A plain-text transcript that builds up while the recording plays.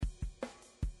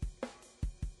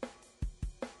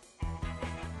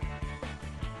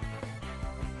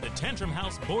Tantrum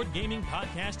House Board Gaming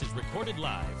Podcast is recorded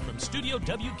live from Studio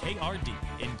WKRD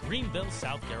in Greenville,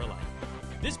 South Carolina.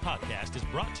 This podcast is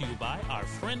brought to you by our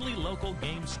friendly local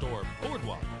game store,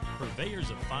 Boardwalk,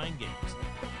 purveyors of fine games.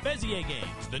 Bezier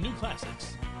Games, the new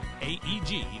classics.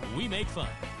 AEG, we make fun.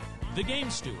 The Game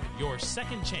Steward, your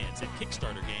second chance at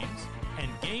Kickstarter games. And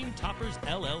Game Toppers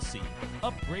LLC,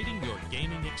 upgrading your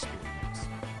gaming experience.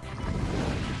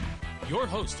 Your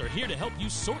hosts are here to help you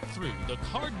sort through the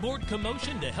cardboard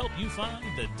commotion to help you find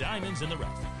the diamonds in the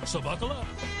rough. So buckle up.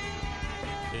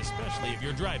 Especially if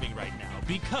you're driving right now,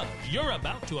 because you're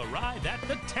about to arrive at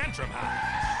the Tantrum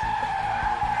House.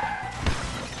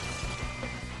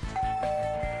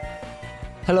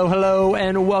 Hello,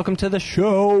 and welcome to the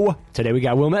show. Today we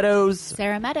got Will Meadows,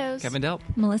 Sarah Meadows, Kevin Delp,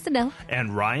 Melissa Delp,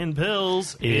 And Ryan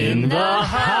Pills in the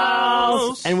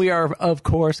house. And we are, of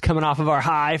course, coming off of our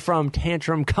high from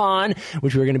Tantrum Con,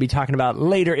 which we're going to be talking about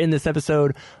later in this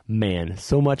episode. Man,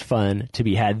 so much fun to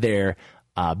be had there.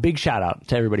 Big shout out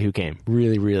to everybody who came.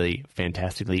 Really, really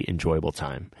fantastically enjoyable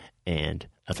time. And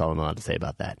that's all I'm allowed to say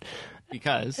about that.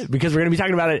 Because we're going to be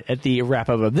talking about it at the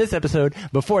wrap-up of this episode.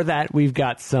 Before that, we've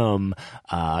got some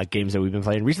games that we've been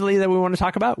playing recently that we want to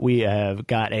talk about. We have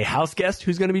got a house guest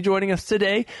who's going to be joining us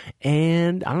today.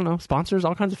 And, I don't know, sponsors,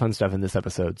 all kinds of fun stuff in this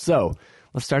episode. So,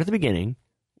 let's start at the beginning.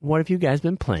 What have you guys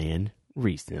been playing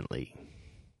recently?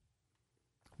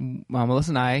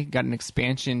 Melissa and I got an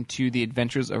expansion to the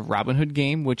Adventures of Robin Hood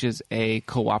game, which is a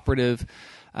cooperative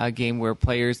game where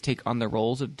players take on the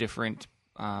roles of different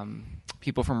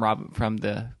people from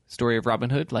the story of Robin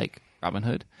Hood, like Robin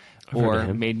Hood,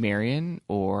 or Maid Marian,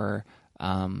 or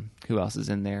who else is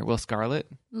in there? Will Scarlet,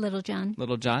 Little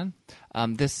John.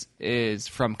 This is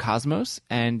from Cosmos,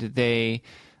 and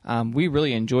we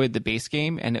really enjoyed the base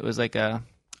game, and it was like a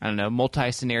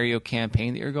multi-scenario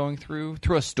campaign that you're going through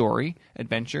a story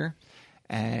adventure.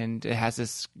 And it has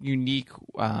this unique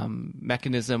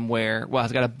mechanism where,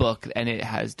 it's got a book, and it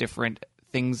has different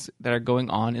things that are going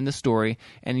on in the story,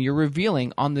 and you're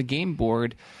revealing on the game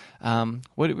board.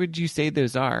 What would you say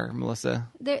those are, Melissa?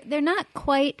 They're not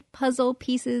quite puzzle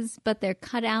pieces, but they're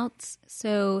cutouts.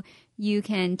 So you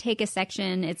can take a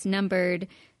section, it's numbered,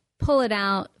 pull it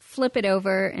out, flip it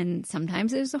over, and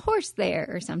sometimes there's a horse there,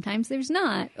 or sometimes there's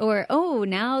not. Or,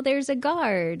 now there's a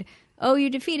guard. Oh, you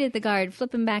defeated the guard,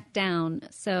 flip him back down.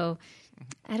 So,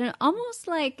 I don't know, almost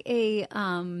like a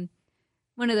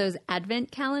one of those advent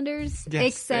calendars, yes,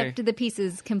 except the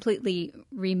pieces completely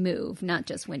remove, not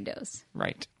just windows.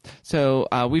 Right. So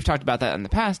we've talked about that in the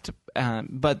past,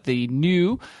 but the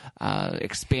new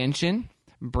expansion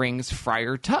brings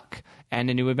Friar Tuck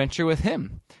and a new adventure with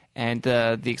him. And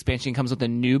the expansion comes with a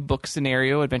new book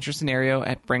scenario, adventure scenario.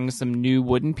 It brings some new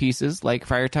wooden pieces like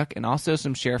Friar Tuck, and also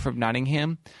some Sheriff of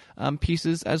Nottingham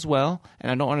pieces as well.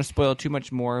 And I don't want to spoil too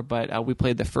much more, but we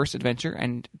played the first adventure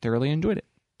and thoroughly enjoyed it.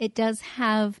 It does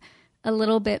have a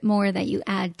little bit more that you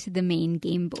add to the main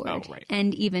game board,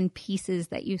 and even pieces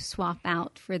that you swap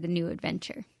out for the new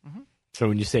adventure. Mm-hmm. So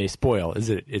when you say spoil,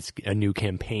 it's a new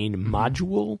campaign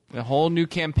module? A whole new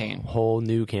campaign.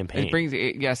 It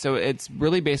brings so it's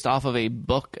really based off of a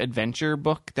adventure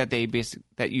book that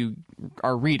that you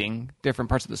are reading different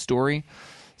parts of the story.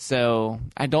 So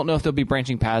I don't know if there'll be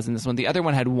branching paths in this one. The other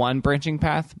one had one branching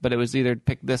path, but it was either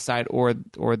pick this side or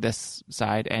this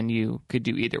side, and you could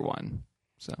do either one.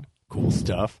 So cool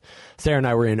stuff. Sarah and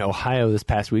I were in Ohio this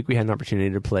past week. We had an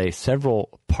opportunity to play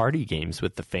several party games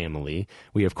with the family.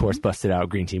 We, of course, busted out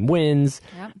Green Team Wins.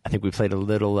 Yep. I think we played a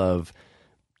little of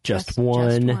Just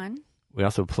One. We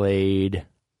also played,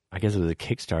 I guess it was a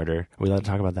Kickstarter. Are we allowed to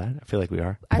talk about that? I feel like we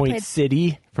are. Point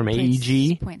City from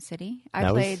AEG. Point City. I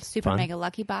played Super Mega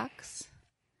Lucky Box.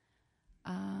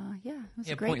 It was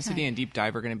a great Point time. City and Deep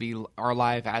Dive are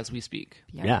live as we speak.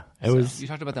 Yeah, it was. You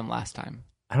talked about them last time.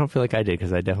 I don't feel like I did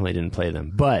because I definitely didn't play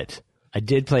them, but I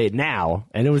did play it now,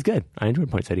 and it was good. I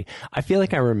enjoyed Point City. I feel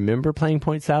like I remember playing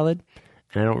Point Salad,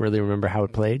 and I don't really remember how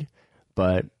it played,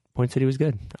 but Point City was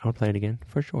good. I would play it again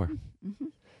for sure. Mm-hmm.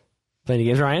 Play any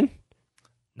games, Ryan?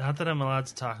 Not that I'm allowed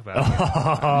to talk about it.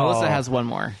 Melissa has one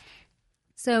more.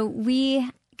 So we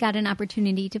got an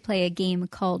opportunity to play a game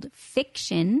called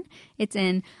Fiction. It's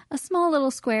in a small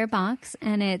little square box,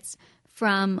 and it's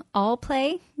from All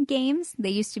Play Games.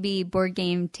 They used to be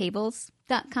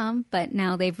BoardGameTables.com, but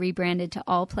now they've rebranded to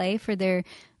All Play for their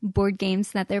board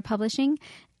games that they're publishing.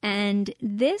 And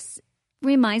this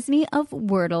reminds me of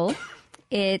Wordle.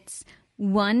 It's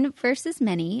one versus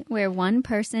many, where one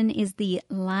person is the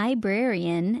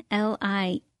librarian,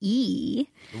 L-I-E.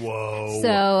 Whoa.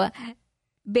 So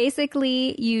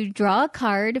basically, you draw a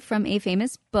card from a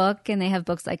famous book, and they have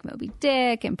books like Moby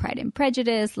Dick and Pride and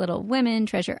Prejudice, Little Women,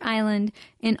 Treasure Island,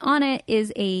 and on it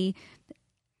is a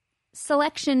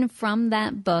selection from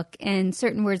that book, and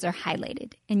certain words are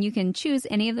highlighted. And you can choose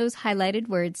any of those highlighted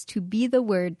words to be the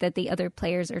word that the other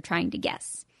players are trying to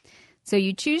guess. So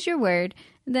you choose your word,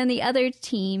 then the other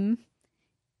team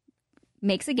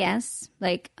makes a guess,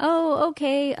 like, oh,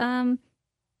 okay,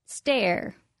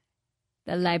 stare.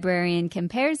 The librarian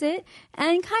compares it,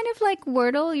 and kind of like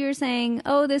Wordle, you're saying,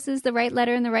 oh, this is the right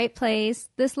letter in the right place,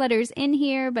 this letter's in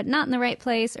here but not in the right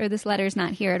place, or this letter's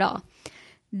not here at all.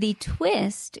 The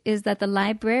twist is that the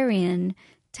librarian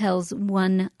tells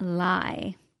one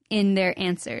lie in their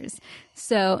answers.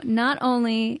 So not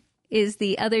only is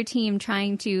the other team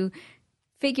trying to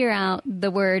figure out the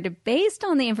word based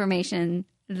on the information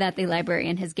that the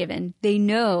librarian has given, they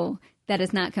know that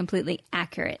is not completely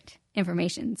accurate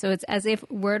information. So it's as if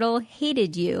Wordle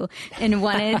hated you and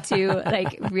wanted to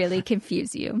like really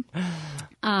confuse you.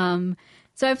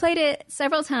 So I played it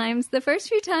several times. The first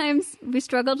few times we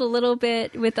struggled a little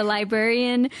bit with the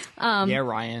librarian. Yeah,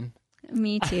 Ryan.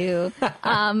 Me too.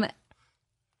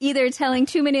 Either telling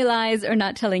too many lies or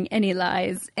not telling any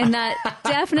lies. And that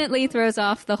definitely throws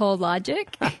off the whole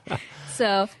logic.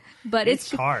 So, but it's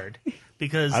hard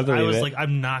because I was like,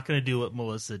 I'm not going to do what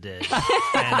Melissa did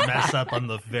and mess up on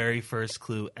the very first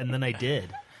clue. And then I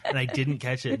did. And I didn't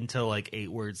catch it until like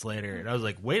 8 words later. And I was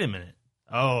like, wait a minute.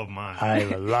 Oh, my.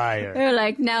 I'm a liar. We're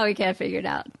like, now we can't figure it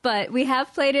out. But we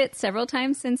have played it several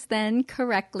times since then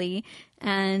correctly.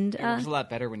 And it works a lot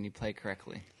better when you play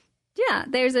correctly. Yeah,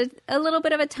 there's a little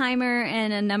bit of a timer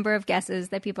and a number of guesses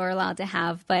that people are allowed to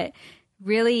have. But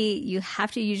really, you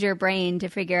have to use your brain to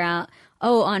figure out,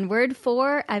 oh, on word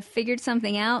 4, I've figured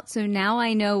something out. So now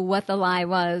I know what the lie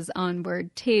was on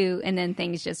word 2. And then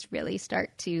things just really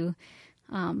start to,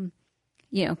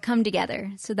 come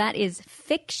together. So that is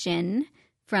Fiction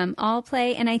from All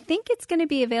Play, and I think it's going to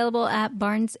be available at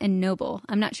Barnes & Noble.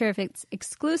 I'm not sure if it's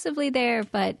exclusively there,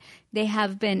 but they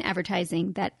have been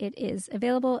advertising that it is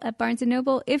available at Barnes &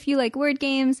 Noble. If you like word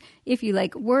games, if you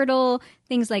like Wordle,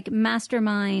 things like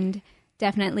Mastermind,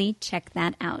 definitely check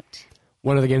that out.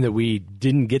 One other game that we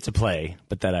didn't get to play,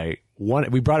 but that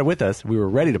we brought it with us. We were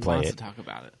ready to play it. To talk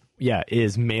about it. Yeah,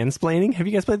 is Mansplaining. Have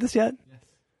you guys played this yet?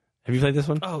 Have you played this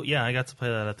one? Oh, yeah, I got to play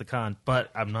that at the con, but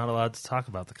I'm not allowed to talk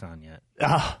about the con yet.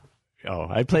 Oh,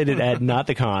 I played it at not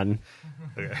the con,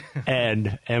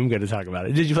 and am going to talk about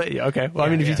it. Did you play? Okay,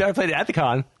 well, yeah, if you played it at the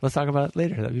con, let's talk about it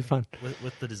later. That'd be fun.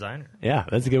 With the designer. Yeah,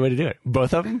 that's a good way to do it.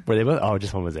 Both of them? Were they both? Oh,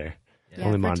 just one was there. Yeah,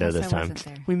 Only Mondo this time. Wasn't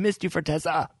there. We missed you for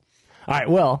Tessa. All right,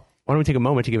 well, why don't we take a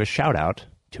moment to give a shout out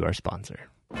to our sponsor.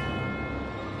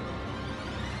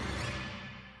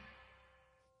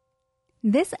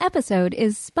 This episode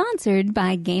is sponsored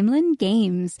by Gamelyn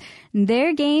Games.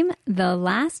 Their game, The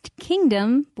Last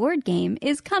Kingdom board game,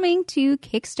 is coming to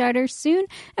Kickstarter soon,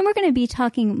 and we're going to be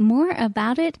talking more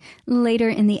about it later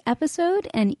in the episode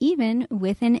and even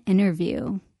with an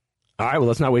interview. All right, well,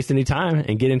 let's not waste any time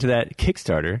and get into that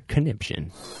Kickstarter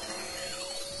conniption.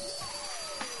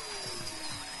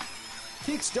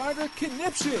 Kickstarter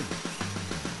conniption!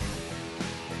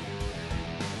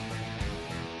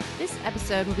 This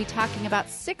episode will be talking about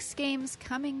 6 games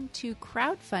coming to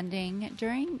crowdfunding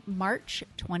during March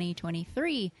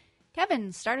 2023.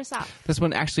 Kevin, start us off. This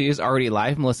one actually is already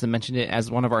live. Melissa mentioned it as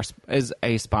as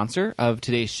a sponsor of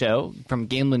today's show from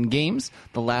Gamelyn Games,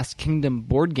 The Last Kingdom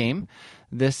board game.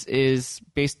 This is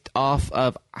based off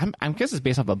of, I guess it's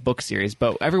based off a book series,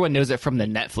 but everyone knows it from the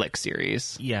Netflix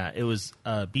series. Yeah, it was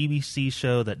a BBC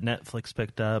show that Netflix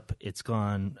picked up. It's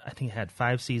gone, I think it had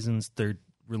 5 seasons. They're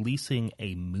releasing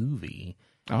a movie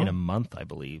in a month, I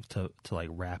believe, to like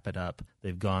wrap it up.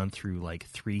 They've gone through like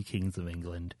 3 Kings of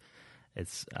England.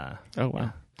 It's oh wow!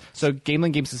 Yeah. So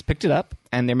Gamelyn Games has picked it up,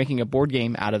 and they're making a board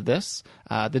game out of this.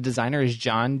 The designer is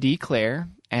John D. Clare,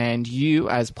 and you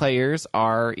as players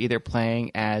are either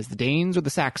playing as the Danes or the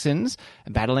Saxons,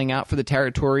 battling out for the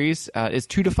territories. It's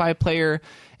 2 to 5 player.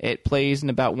 It plays in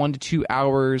about 1 to 2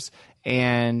 hours,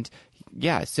 and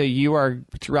yeah, so you are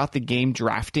throughout the game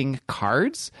drafting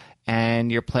cards, and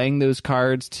you're playing those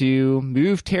cards to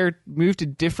move to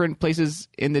different places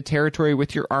in the territory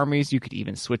with your armies. You could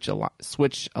even switch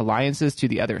alliances to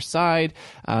the other side.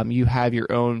 You have your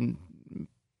own,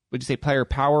 would you say, player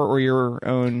power or your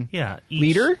own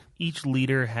leader? Each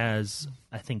leader has,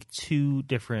 I think, 2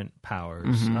 different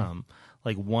powers. Mm-hmm.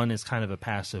 Like one is kind of a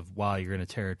passive while you're in a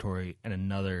territory, and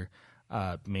another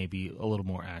maybe a little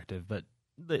more active, but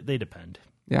they depend.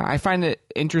 Yeah, I find it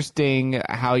interesting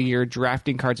how you're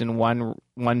drafting cards in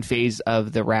one phase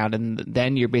of the round, and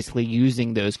then you're basically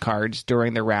using those cards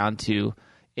during the round to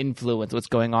influence what's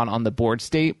going on the board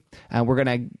state. We're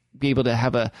going to be able to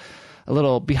have a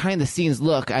little behind-the-scenes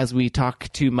look as we talk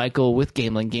to Michael with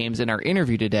Gamelyn Games in our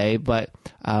interview today, but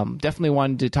definitely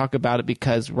wanted to talk about it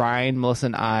because Ryan, Melissa,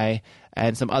 and I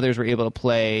and some others were able to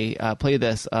play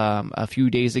this a few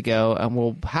days ago, and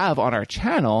we'll have on our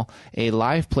channel a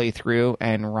live playthrough,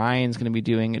 and Ryan's going to be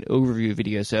doing an overview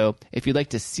video. So if you'd like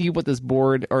to see what this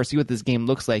board or see what this game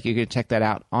looks like, you can check that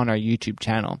out on our YouTube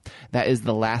channel. That is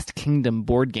the Last Kingdom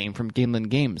board game from Gamelyn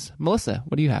Games. Melissa,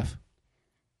 what do you have?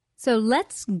 So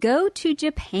let's go to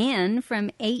Japan from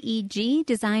AEG,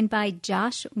 designed by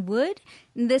Josh Wood.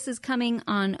 This is coming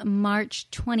on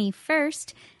March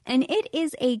 21st, and it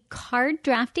is a card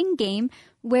drafting game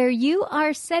where you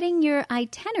are setting your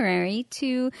itinerary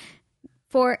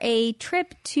for a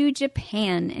trip to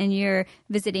Japan, and you're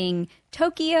visiting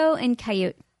Tokyo and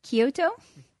Kyoto,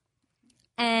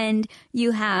 and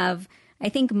you have, I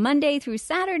think, Monday through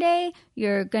Saturday,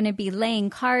 you're going to be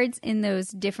laying cards in those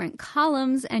different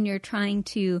columns, and you're trying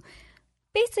to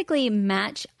basically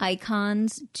match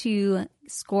icons to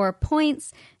score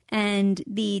points. And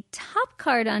the top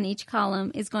card on each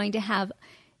column is going to have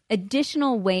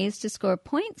additional ways to score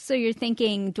points. So you're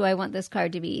thinking, do I want this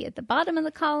card to be at the bottom of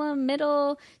the column,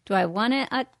 middle? Do I want it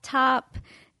at top?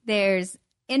 There's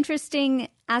interesting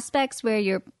aspects where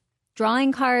you're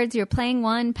drawing cards, you're playing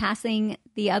one, passing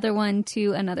the other one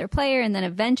to another player, and then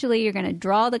eventually you're going to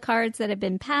draw the cards that have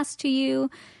been passed to you.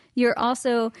 You're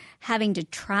also having to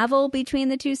travel between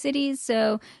the two cities,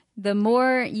 so the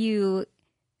more you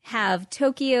have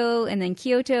Tokyo and then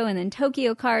Kyoto and then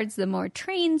Tokyo cards, the more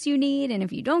trains you need, and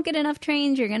if you don't get enough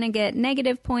trains, you're going to get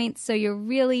negative points, so you're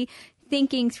really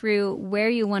thinking through where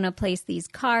you want to place these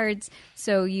cards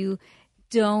so you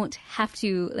don't have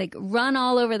to run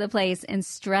all over the place and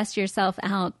stress yourself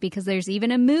out, because there's even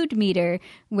a mood meter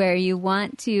where you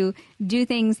want to do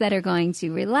things that are going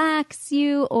to relax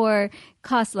you or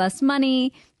cost less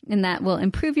money, and that will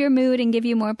improve your mood and give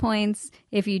you more points.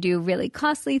 If you do really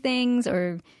costly things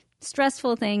or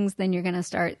stressful things, then you're going to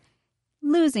start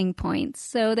losing points.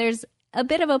 So there's a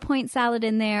bit of a point salad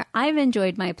in there. I've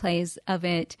enjoyed my plays of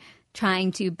it,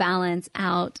 trying to balance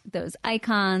out those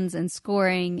icons and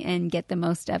scoring and get the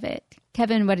most of it.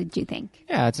 Kevin, what did you think?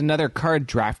 Yeah, it's another card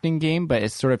drafting game, but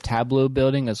it's sort of tableau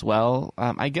building as well.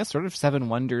 I guess sort of Seven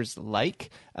Wonders like.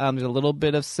 There's a little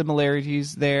bit of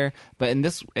similarities there, but in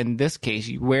this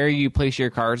case, where you place your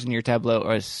cards in your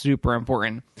tableau is super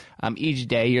important. Each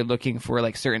day, you're looking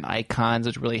for certain icons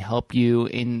which really help you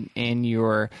in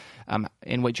your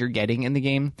in what you're getting in the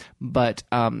game. But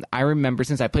I remember,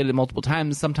 since I played it multiple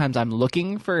times, sometimes I'm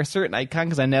looking for a certain icon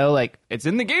because I know it's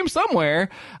in the game somewhere.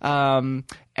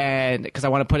 And because I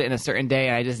want to put it in a certain day,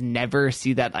 and I just never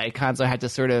see that icon, so I had to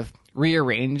sort of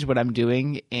rearrange what I'm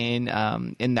doing in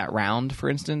that round, for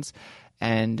instance.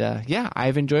 And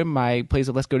I've enjoyed my plays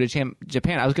of Let's Go to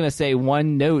Japan. I was going to say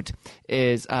one note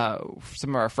is some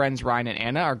of our friends Ryan and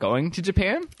Anna are going to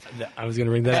Japan. I was going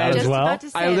to bring that out as well.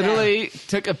 I literally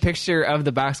took a picture of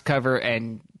the box cover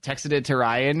and texted it to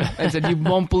Ryan and said, "You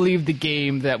won't believe the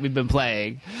game that we've been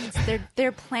playing."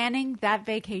 They're planning that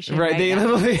vacation. Right, they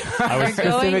literally are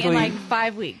going in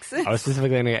 5 weeks. I was specifically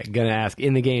going to ask,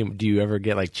 in the game, do you ever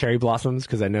get cherry blossoms?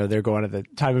 Because I know they're going at the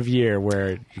time of year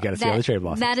where you got to see all the cherry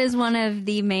blossoms. That is one of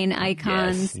the main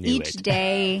icons. Yes, Each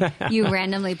day you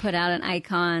randomly put out an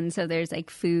icon. So there's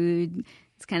food.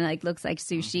 It's kind of looks like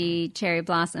sushi, cherry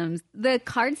blossoms. The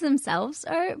cards themselves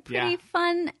are pretty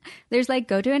fun. There's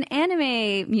go to an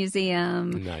anime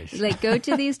museum. Nice. Go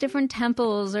to these different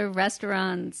temples or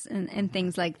restaurants and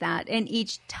things like that. And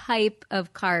each type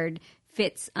of card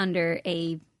fits under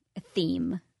a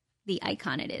theme, the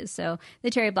icon it is. So the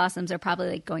cherry blossoms are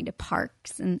probably going to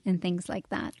parks and things like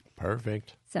that.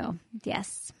 Perfect. So,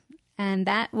 yes. And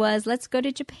that was Let's Go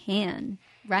to Japan.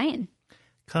 Ryan.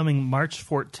 Coming March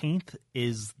 14th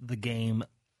is the game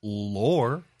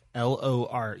Lore,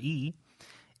 Lore.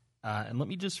 And let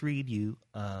me just read you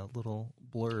a little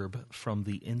blurb from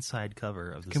the inside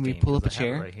cover of this game. Can we pull up a I have it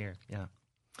chair? right here, yeah.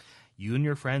 You and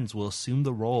your friends will assume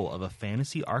the role of a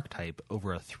fantasy archetype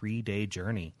over a 3-day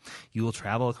journey. You will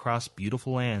travel across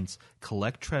beautiful lands,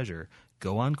 collect treasure,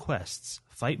 go on quests,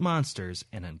 fight monsters,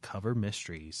 and uncover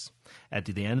mysteries. At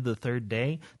the end of the 3rd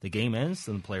day, the game ends,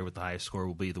 and the player with the highest score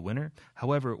will be the winner.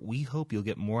 However, we hope you'll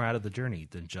get more out of the journey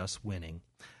than just winning.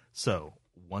 So,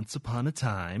 once upon a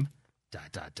time, ...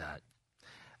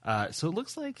 So it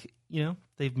looks like,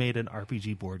 they've made an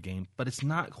RPG board game, but it's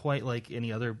not quite like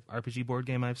any other RPG board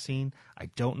game I've seen. I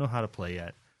don't know how to play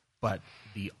yet, but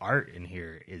the art in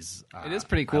here is... it is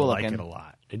pretty cool I like looking. it a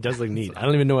lot. It does look neat. I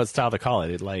don't even know what style to call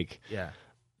it. Yeah.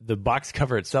 the box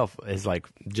cover itself is like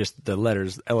just the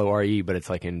letters LORE, but it's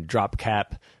like in drop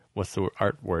cap. What's the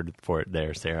art word for it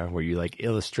there, Sarah? Where you like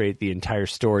illustrate the entire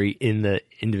story in the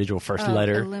individual first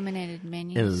letter. Illuminated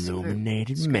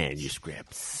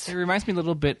manuscripts. It reminds me a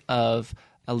little bit of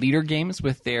leader games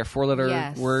with their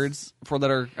four-letter words,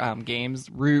 four-letter games,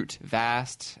 root,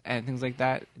 vast, and things like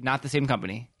that. Not the same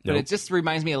company, but it just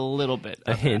reminds me a little bit.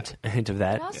 A hint of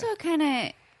that. It also kind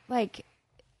of like,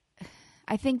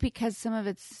 I think because some of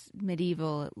it's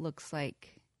medieval, it looks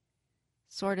like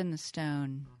Sword in the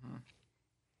Stone. Mm-hmm.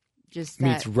 Just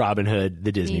meets Robin Hood,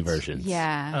 the Disney versions.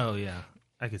 Yeah. Oh yeah,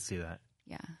 I could see that.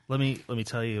 Yeah. Let me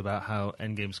tell you about how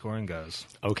endgame scoring goes.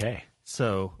 Okay.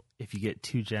 So if you get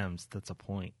 2 gems, that's a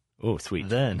point. Oh, sweet.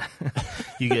 Then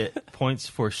you get points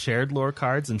for shared lore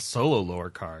cards and solo lore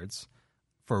cards,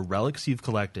 for relics you've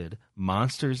collected,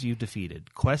 monsters you've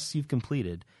defeated, quests you've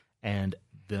completed, and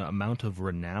the amount of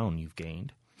renown you've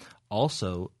gained.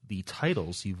 Also, the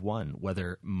titles you've won,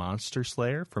 whether Monster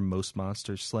Slayer for most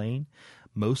monsters slain,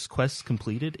 most quests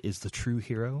completed is the true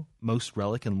hero, most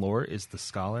relic and lore is the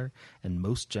scholar, and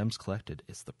most gems collected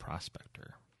is the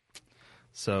prospector.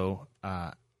 So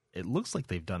it looks like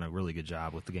they've done a really good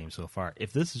job with the game so far.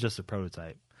 If this is just a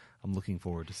prototype, I'm looking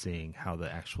forward to seeing how the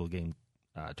actual game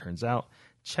turns out.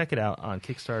 Check it out on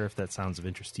Kickstarter if that sounds of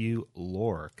interest to you.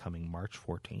 Lore coming March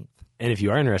 14th. And if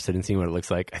you are interested in seeing what it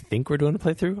looks like, I think we're doing a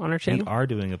playthrough on our channel. We are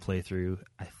doing a playthrough,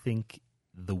 I think,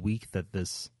 the week that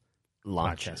this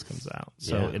podcast comes out.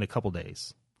 So in a couple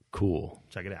days. Cool.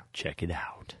 Check it out. Check it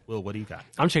out. Will, what do you got?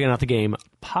 I'm checking out the game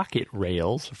Pocket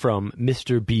Rails from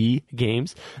Mr. B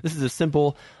Games. This is a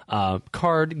simple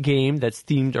card game that's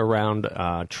themed around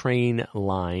train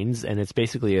lines, and it's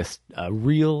basically a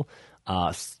real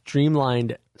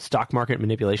streamlined stock market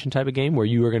manipulation type of game where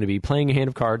you are going to be playing a hand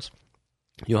of cards.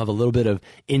 You'll have a little bit of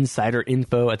insider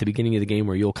info at the beginning of the game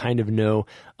where you'll kind of know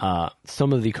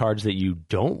some of the cards that you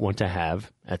don't want to have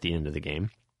at the end of the game.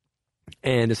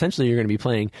 And essentially, you're going to be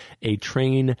playing a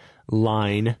train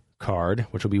line card,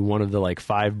 which will be one of the like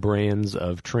 5 brands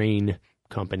of train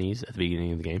companies at the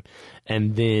beginning of the game.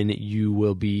 And then you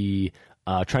will be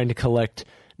trying to collect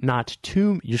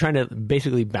you're trying to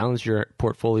basically balance your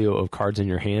portfolio of cards in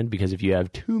your hand, because if you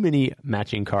have too many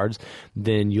matching cards,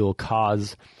 then you'll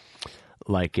cause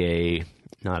like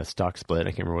not a stock split,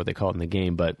 I can't remember what they call it in the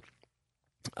game, but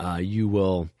you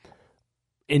will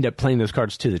end up playing those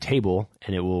cards to the table,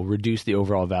 and it will reduce the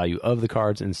overall value of the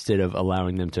cards instead of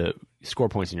allowing them to score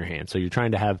points in your hand. So you're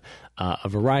trying to have a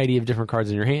variety of different cards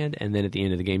in your hand, and then at the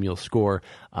end of the game, you'll score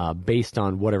based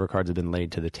on whatever cards have been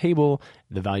laid to the table.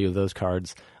 The value of those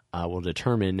cards will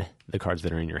determine the cards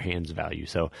that are in your hand's value.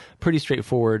 So pretty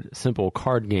straightforward, simple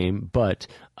card game, but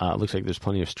it looks like there's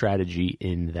plenty of strategy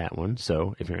in that one.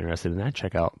 So if you're interested in that,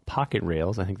 check out Pocket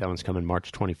Rails. I think that one's coming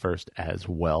March 21st as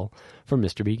well from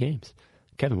Mr. B Games.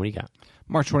 Kevin, what do you got?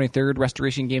 March 23rd,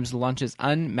 Restoration Games launches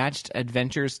Unmatched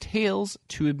Adventures Tales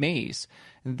to a Maze.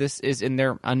 This is in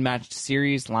their Unmatched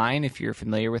series line, if you're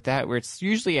familiar with that, where it's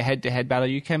usually a head-to-head battle.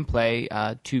 You can play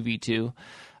 2v2,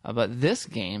 but this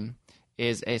game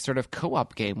is a sort of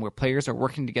co-op game where players are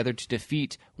working together to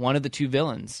defeat one of the 2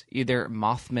 villains, either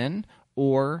Mothman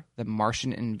or the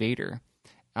Martian Invader.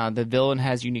 The villain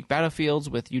has unique battlefields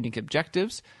with unique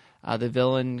objectives. If a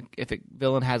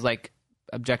villain has like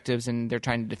objectives and they're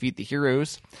trying to defeat the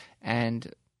heroes, and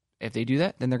if they do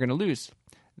that, then they're going to lose.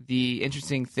 The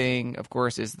interesting thing, of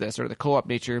course, is the sort of the co-op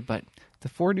nature, but the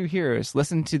 4 new heroes,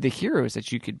 listen to the heroes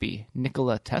that you could be.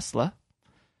 Nikola Tesla.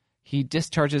 He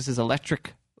discharges his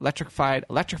electrified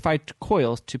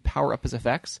coils to power up his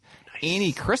effects. Nice.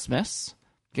 Annie Christmas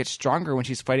gets stronger when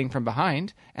she's fighting from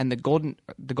behind. And the Golden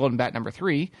Bat number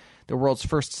 3, the world's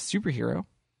first superhero.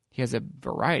 He has a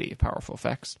variety of powerful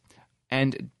effects.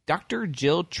 And Dr.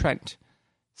 Jill Trent,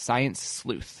 Science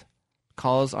Sleuth,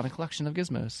 calls on a collection of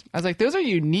gizmos. I was like, those are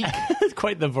unique. It's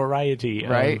quite the variety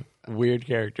of weird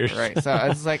characters. Right. So I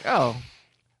was like,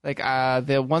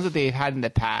 the ones that they've had in the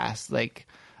past, like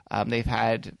they've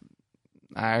had,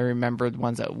 I remember the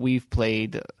ones that we've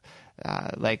played, do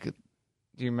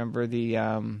you remember the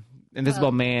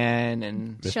Invisible Man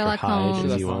and Mr. Sherlock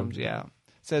Holmes? Yeah.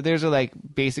 So there's like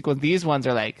basic ones. These ones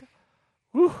are like,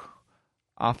 whew,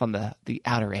 off on the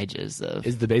outer edges of.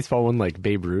 Is the baseball one like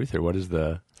Babe Ruth, or what is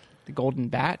the Golden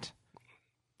Bat?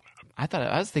 I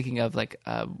was thinking of like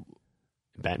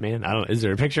Batman. I don't. Is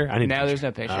there a picture? There's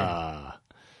no picture.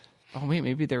 Oh wait,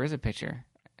 maybe there is a picture.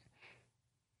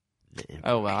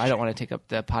 Oh well, I don't want to take up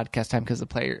the podcast time because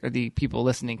the people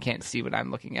listening can't see what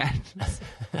I'm looking at.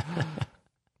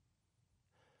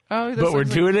 But we're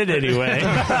doing it anyway.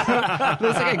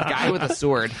 Looks like a guy with a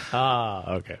sword.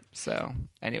 Okay. So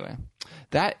anyway,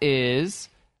 that is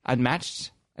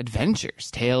Unmatched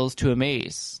Adventures, Tales to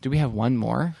Amaze. Do we have one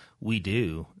more? We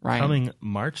do. Ryan. Coming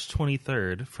March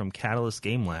 23rd from Catalyst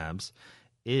Game Labs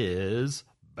is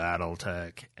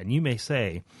BattleTech. And you may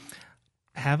say,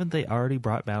 haven't they already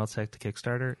brought BattleTech to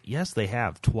Kickstarter? Yes, they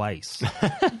have, twice.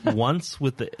 Once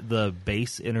with the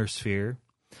base Inner Sphere,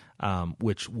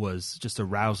 which was just a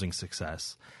rousing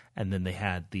success. And then they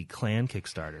had the Clan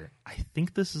Kickstarter. I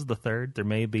think this is the third. There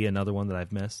may be another one that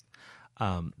I've missed.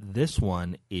 This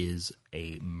one is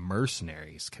a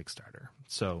Mercenaries Kickstarter.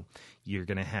 So you're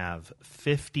going to have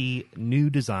 50 new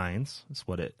designs. That's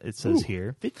what it says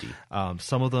here. 50.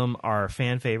 Some of them are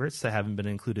fan favorites that haven't been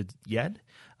included yet,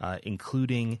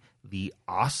 including the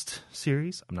Ost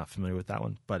series. I'm not familiar with that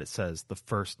one, but it says the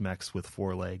first mechs with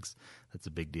 4 legs. That's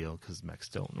a big deal because mechs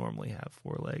don't normally have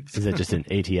 4 legs. Is that just an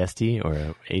ATST or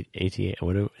a ATA?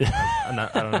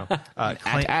 I don't know.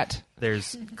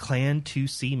 There's Clan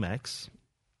 2C mechs.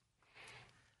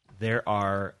 There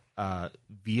are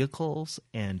vehicles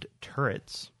and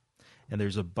turrets. And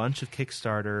there's a bunch of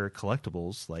Kickstarter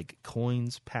collectibles like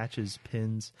coins, patches,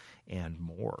 pins, and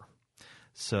more.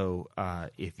 So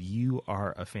if you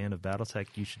are a fan of BattleTech,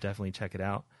 you should definitely check it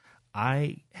out.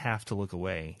 I have to look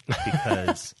away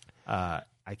because I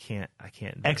can't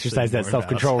exercise that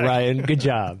self-control, Ryan. Good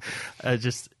job.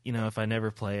 Just, if I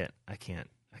never play it, I can't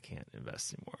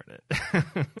invest any more in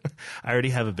it. I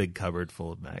already have a big cupboard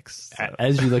full of mechs. So.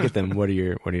 As you look at them, what are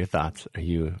your thoughts? Are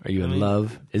you in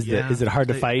love? Is it hard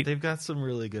to fight? They've got some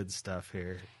really good stuff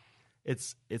here.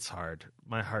 It's hard.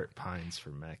 My heart pines for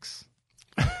mechs.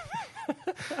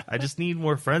 I just need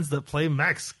more friends that play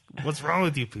mechs. What's wrong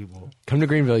with you people? Come to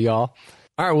Greenville, y'all.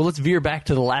 All right, well, let's veer back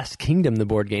to The Last Kingdom, the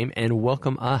board game, and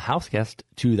welcome a house guest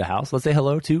to the house. Let's say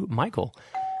hello to Michael.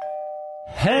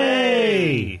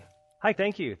 Hey! Hi,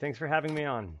 thank you. Thanks for having me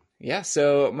on. Yeah,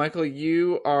 so Michael,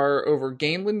 you are over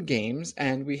Gameland Games,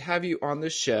 and we have you on the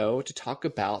show to talk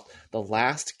about The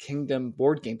Last Kingdom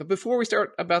board game. But before we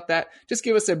start about that, just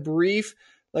give us a brief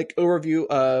overview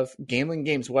of Gameland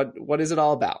Games. What is it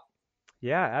all about?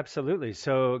 Yeah, absolutely.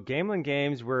 So Gameland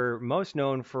Games, we're most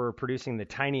known for producing the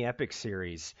Tiny Epic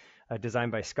series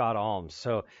designed by Scott Alms.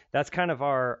 So that's kind of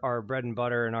our bread and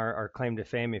butter and our claim to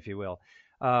fame, if you will.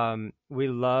 We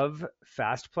love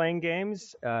fast-playing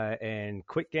games and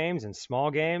quick games and small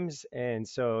games. And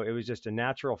so it was just a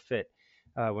natural fit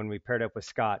when we paired up with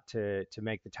Scott to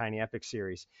make the Tiny Epic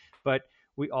series. But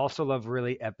we also love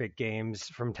really epic games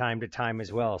from time to time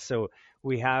as well. So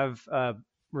we have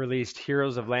released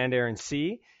Heroes of Land, Air, and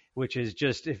Sea, which is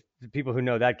just, if the people who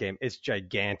know that game, it's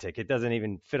gigantic. It doesn't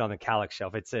even fit on the Kallax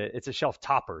shelf. It's a shelf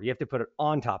topper. You have to put it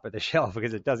on top of the shelf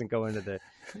because it doesn't go into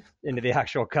the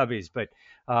actual cubbies. But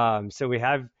so we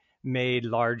have made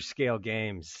large scale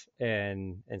games,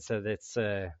 and so that's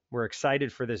we're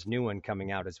excited for this new one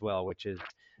coming out as well, which is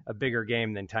a bigger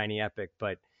game than Tiny Epic,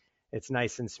 but it's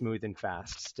nice and smooth and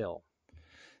fast still.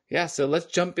 Yeah, so let's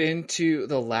jump into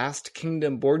the Last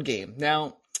Kingdom board game.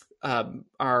 Now,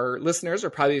 our listeners are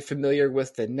probably familiar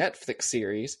with the Netflix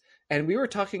series, and we were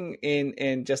talking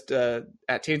in just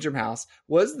at Tangerine House.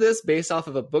 Was this based off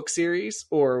of a book series,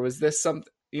 or was this something?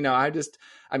 I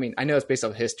know it's based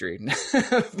off history,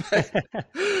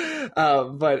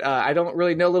 but I don't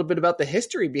really know a little bit about the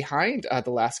history behind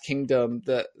the Last Kingdom,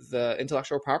 the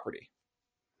intellectual property.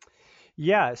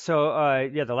 Yeah, so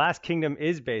The Last Kingdom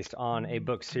is based on a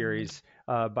book series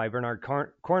by Bernard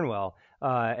Cornwell,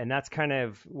 and that's kind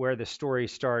of where the story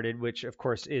started, which of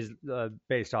course is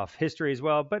based off history as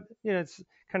well, but it's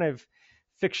kind of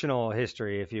fictional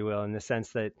history, if you will, in the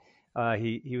sense that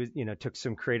he was took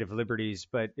some creative liberties,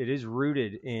 but it is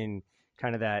rooted in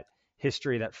kind of that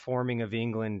history, that forming of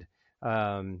England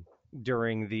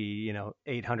during the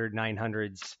 800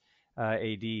 900s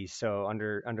AD, so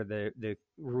under the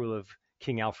rule of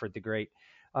King Alfred the Great.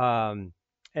 And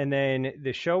then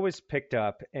the show was picked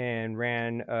up and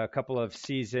ran a couple of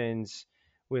seasons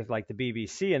with the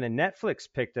BBC, and then Netflix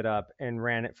picked it up and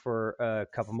ran it for a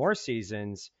couple more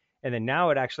seasons. And then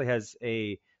now it actually has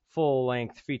a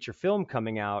full-length feature film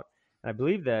coming out. And I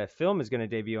believe the film is going to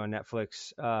debut on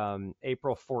Netflix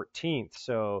April 14th.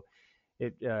 So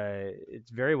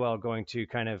it's very well going to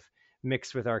kind of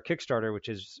mix with our Kickstarter, which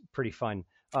is pretty fun.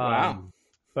 Wow.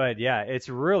 But yeah, it's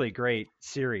a really great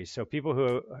series. So people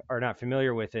who are not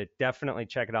familiar with it, definitely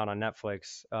check it out on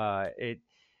Netflix.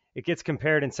 It gets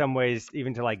compared in some ways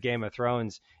even to Game of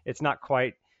Thrones. It's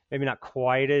maybe not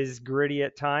quite as gritty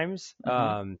at times,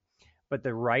 but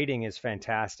the writing is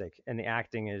fantastic and the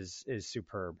acting is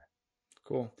superb.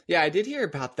 Cool. Yeah, I did hear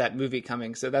about that movie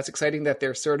coming, so that's exciting that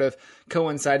they're sort of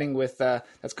coinciding with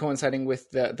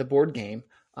the board game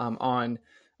on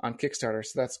on Kickstarter.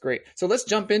 So that's great. So let's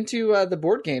jump into the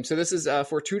board game. So this is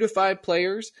for 2 to 5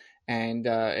 players, and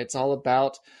it's all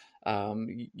about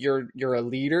you're a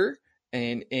leader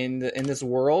in this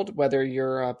world, whether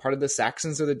you're part of the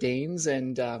Saxons or the Danes,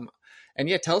 and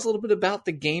yeah, tell us a little bit about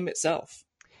the game itself.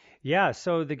 Yeah,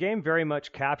 so the game very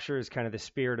much captures kind of the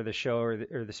spirit of the show,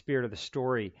 or the spirit of the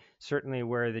story, certainly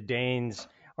where the Danes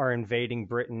are invading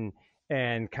Britain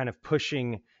and kind of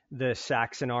pushing the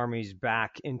Saxon armies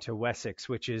back into Wessex,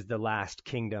 which is the last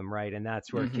kingdom, right? And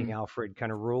that's where King Alfred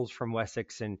kind of rules from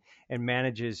Wessex and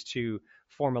manages to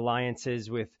form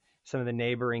alliances with some of the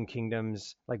neighboring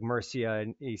kingdoms like Mercia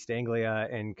and East Anglia,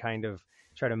 and kind of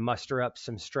try to muster up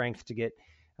some strength to get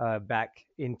back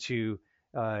into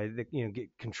get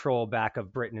control back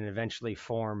of Britain and eventually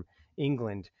form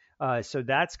England. So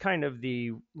that's kind of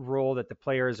the role that the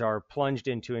players are plunged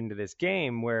into this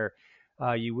game, where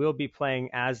you will be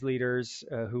playing as leaders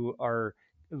who are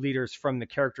leaders from the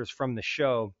characters from the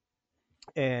show.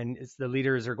 And the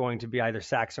leaders are going to be either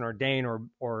Saxon or Dane,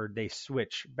 or they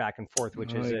switch back and forth,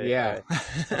 which is a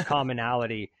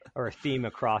commonality or a theme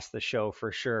across the show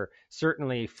for sure.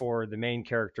 Certainly for the main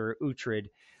character, Uhtred,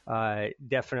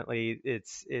 definitely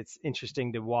it's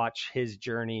interesting to watch his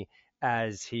journey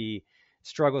as he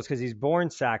struggles, because he's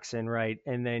born Saxon, right?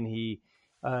 And then he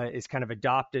is kind of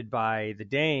adopted by the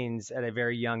Danes at a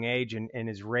very young age, and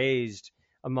is raised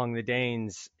among the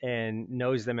Danes and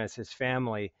knows them as his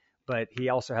family. But he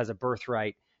also has a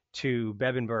birthright to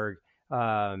Bebbanburg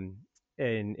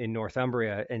in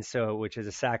Northumbria, and so, which is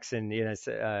a Saxon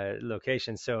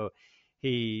location. So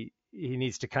he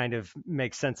needs to kind of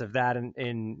make sense of that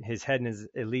in his head and his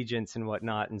allegiance and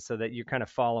whatnot. And so that you're kind of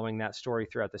following that story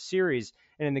throughout the series.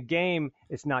 And in the game,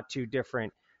 it's not too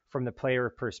different from the player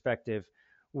perspective,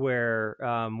 where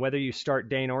whether you start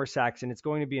Dane or Saxon, it's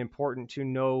going to be important to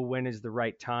know when is the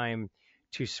right time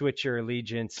to switch your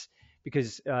allegiance.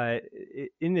 Because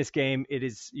in this game, it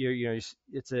is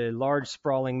it's a large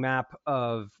sprawling map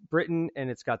of Britain, and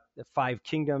it's got the 5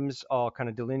 kingdoms all kind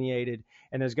of delineated,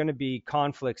 and there's going to be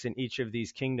conflicts in each of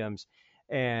these kingdoms,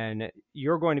 and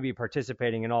you're going to be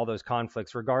participating in all those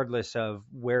conflicts regardless of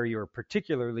where your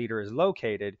particular leader is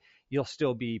located. You'll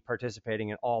still be participating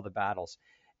in all the battles,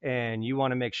 and you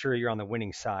want to make sure you're on the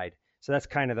winning side. So that's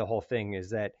kind of the whole thing, is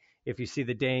that if you see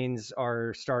the Danes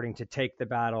are starting to take the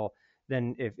battle,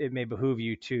 then it may behoove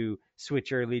you to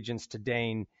switch your allegiance to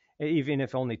Dane, even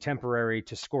if only temporary,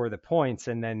 to score the points.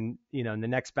 And then, in the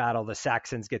next battle, the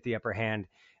Saxons get the upper hand.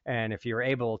 And if you're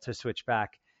able to switch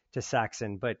back to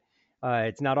Saxon, but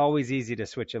it's not always easy to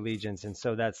switch allegiance. And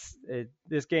so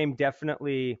this game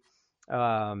definitely,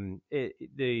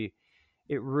 it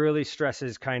really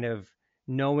stresses kind of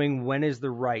knowing when is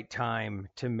the right time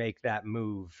to make that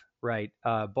move, right?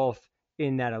 Both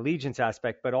in that allegiance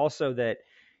aspect, but also that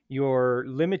you're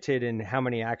limited in how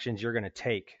many actions you're going to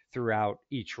take throughout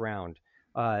each round.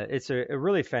 It's a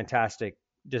really fantastic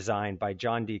design by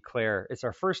John D. Clare. It's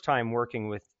our first time working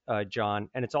with John,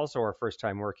 and it's also our first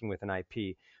time working with an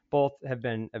IP. Both have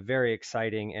been a very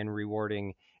exciting and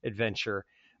rewarding adventure.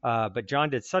 But John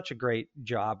did such a great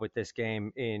job with this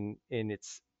game in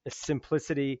its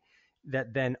simplicity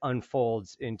that then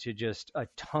unfolds into just a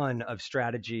ton of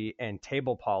strategy and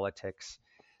table politics.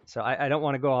 So I don't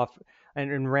want to go off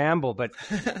and ramble, but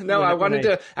no, I wanted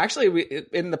to actually. We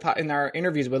in our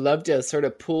interviews, we'd love to sort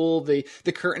of pull the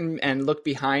curtain and look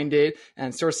behind it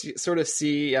and sort of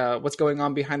see what's going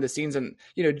on behind the scenes. And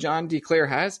John D. Clare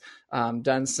has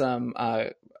done some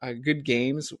good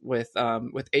games with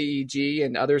AEG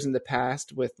and others in the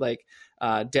past, with like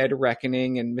Dead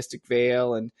Reckoning and Mystic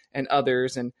Vale and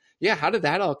others. And yeah, how did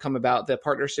that all come about? The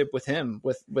partnership with him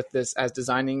with this as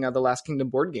designing the Last Kingdom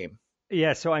board game.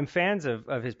 Yeah, so I'm fans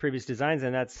of his previous designs,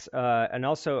 and that's and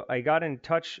also I got in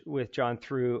touch with John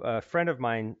through a friend of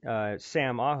mine,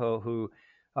 Sam Aho, who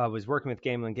was working with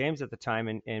Gamelin Games at the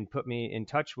time, and put me in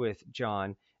touch with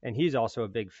John, and he's also a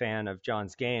big fan of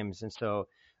John's games, and so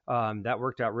that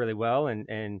worked out really well,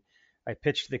 and I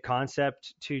pitched the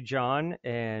concept to John,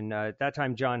 and at that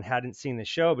time John hadn't seen the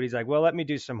show, but he's like, well, let me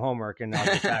do some homework and I'll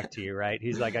get back to you, right?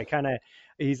 He's like,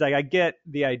 I get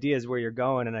the ideas where you're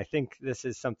going, and I think this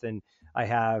is something I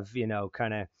have,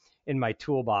 kind of in my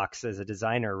toolbox as a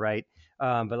designer, right?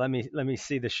 But let me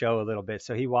see the show a little bit.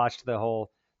 So he watched the whole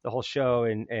show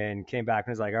and came back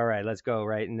and was like, all right, let's go,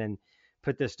 right? And then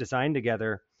put this design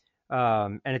together,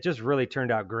 and it just really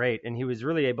turned out great. And he was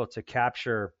really able to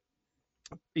capture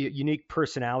unique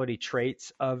personality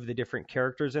traits of the different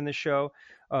characters in the show,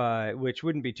 which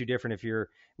wouldn't be too different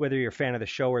whether you're a fan of the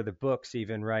show or the books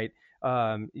even, right?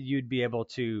 You'd be able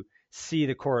to see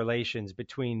the correlations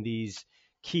between these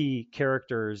key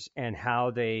characters and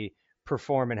how they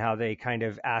perform and how they kind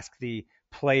of ask the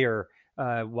player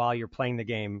while you're playing the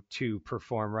game to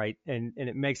perform, right? And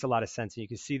it makes a lot of sense. And you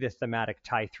can see the thematic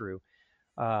tie through.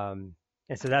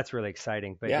 And so that's really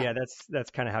exciting. But yeah,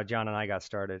 that's kind of how John and I got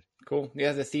started. Cool.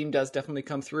 Yeah, the theme does definitely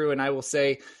come through. And I will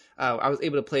say, I was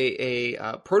able to play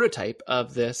a prototype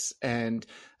of this, and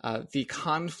the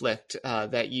conflict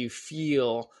that you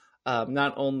feel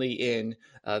not only in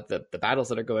the battles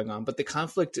that are going on, but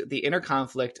the inner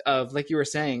conflict of, like you were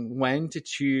saying, when to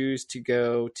choose to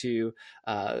go to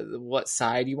what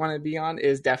side you want to be on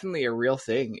is definitely a real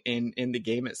thing in the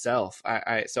game itself.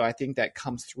 So I think that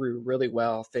comes through really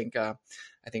well.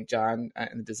 I think John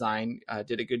and the design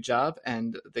did a good job,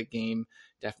 and the game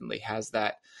definitely has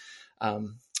that.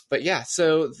 But yeah,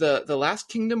 so the Last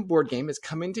Kingdom board game is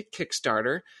coming to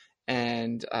Kickstarter.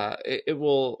 And it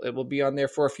will be on there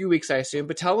for a few weeks, I assume.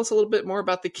 But tell us a little bit more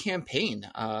about the campaign.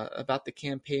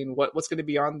 What's going to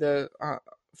be on the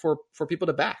for people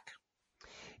to back.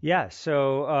 Yeah,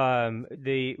 so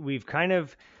we've kind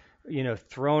of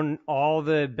thrown all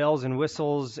the bells and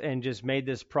whistles and just made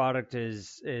this product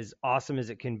as awesome as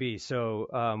it can be. So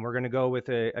we're going to go with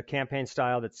a campaign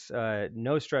style that's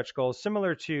no stretch goals,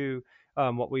 similar to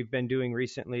what we've been doing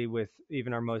recently with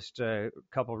even our most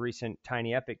couple recent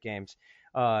Tiny Epic games.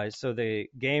 So the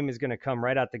game is going to come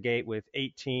right out the gate with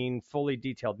 18 fully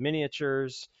detailed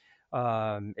miniatures.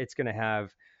 It's going to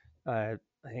have, I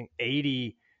think,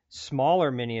 80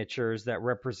 smaller miniatures that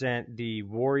represent the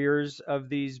warriors of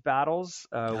these battles,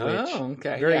 which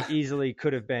very easily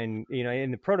could have been,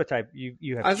 in the prototype,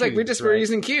 you have. I was cubes, like, we're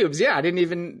using cubes. Yeah, I didn't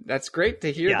even. That's great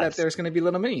to hear that there's going to be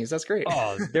little minis. That's great.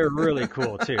 Oh, they're really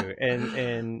cool too,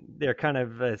 and they're kind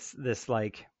of this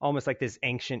like almost like this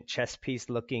ancient chess piece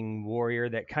looking warrior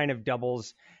that kind of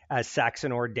doubles as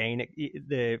Saxon or Dane.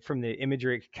 From the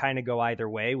imagery, it kind of go either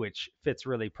way, which fits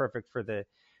really perfect for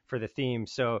the theme.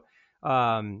 So.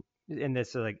 And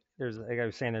this is like I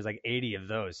was saying, there's like 80 of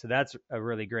those. So that's a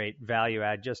really great value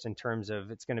add just in terms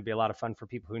of it's going to be a lot of fun for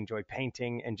people who enjoy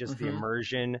painting and just the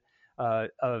immersion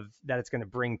of that it's going to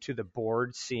bring to the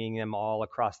board, seeing them all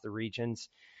across the regions.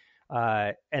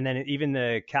 And then even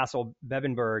the Castle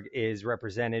Bevenberg is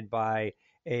represented by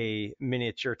a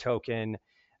miniature token.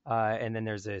 And then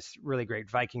there's this really great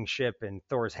Viking ship and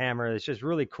Thor's hammer. It's just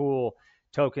really cool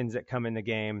tokens that come in the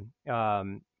game.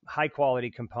 High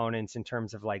quality components in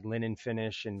terms of like linen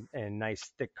finish and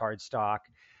nice thick card stock.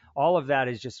 All of that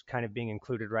is just kind of being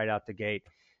included right out the gate.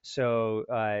 So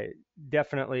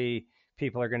definitely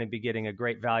people are going to be getting a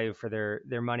great value for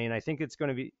their money. And I think it's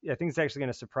actually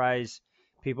going to surprise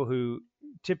people who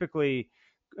typically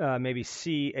maybe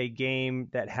see a game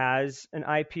that has an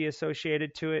IP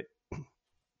associated to it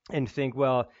and think,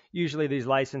 well, usually these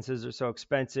licenses are so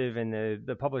expensive and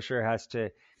the publisher has to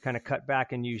kind of cut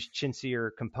back and use chintzier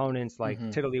components like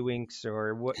tiddlywinks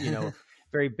or what,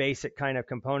 very basic kind of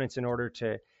components in order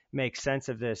to make sense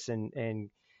of this. And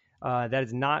that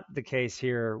is not the case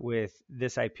here with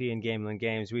this IP in Gamelyn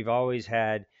Games. We've always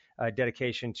had a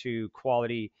dedication to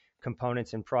quality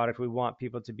components and product. We want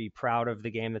people to be proud of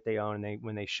the game that they own and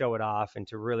when they show it off, and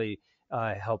to really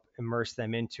help immerse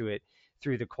them into it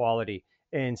through the quality.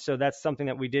 And so that's something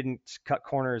that we didn't cut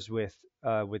corners with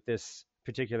this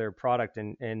particular product,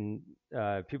 and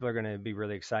people are going to be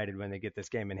really excited when they get this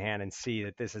game in hand and see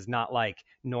that this is not like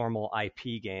normal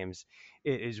IP games.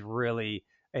 It is really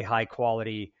a high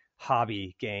quality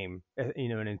hobby game,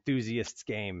 an enthusiast's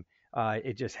game.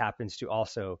 It just happens to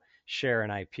also share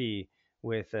an IP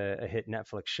with a hit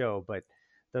Netflix show, but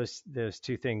those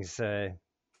two things there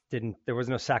was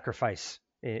no sacrifice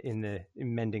in the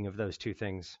mending of those two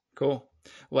things. Cool.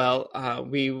 Well,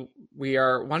 we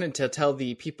are wanting to tell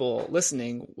the people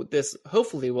listening this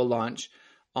hopefully will launch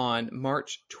on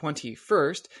March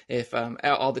 21st. If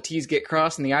all the T's get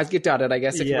crossed and the I's get dotted, I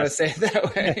guess, if you want to say it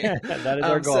that way. That is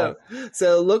our goal.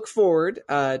 So look forward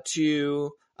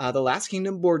to the Last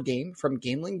Kingdom board game from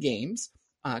Gamelyn Games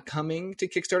coming to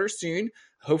Kickstarter soon.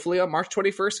 Hopefully on March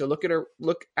 21st. So look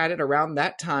at it around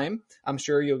that time. I'm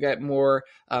sure you'll get more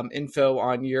info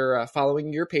on your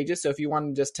following your pages. So if you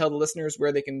want to just tell the listeners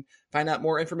where they can find out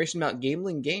more information about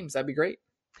Gamelyn Games, that'd be great.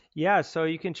 Yeah, so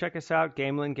you can check us out,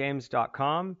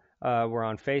 GamelynGames.com. We're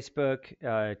on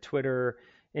Facebook, Twitter,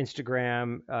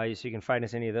 Instagram, so you can find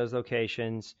us any of those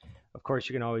locations. Of course,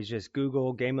 you can always just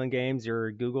Google Gamelyn Games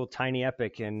or Google Tiny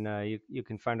Epic, and you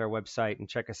can find our website and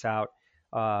check us out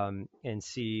and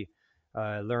see.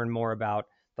 Learn more about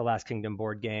the Last Kingdom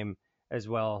board game as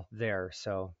well there.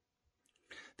 So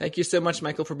thank you so much,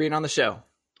 Michael, for being on the show.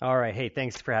 All right. Hey,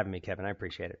 thanks for having me, Kevin. I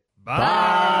appreciate it.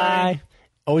 Bye.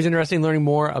 Always interesting learning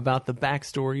more about the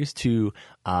backstories to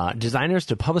designers,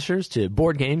 to publishers, to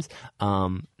board games.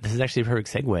 This is actually a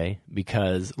perfect segue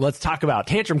because let's talk about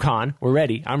Tantrum Con. We're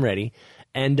ready. I'm ready.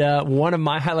 And one of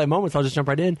my highlight moments, I'll just jump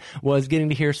right in, was getting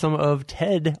to hear some of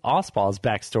Ted Osbald's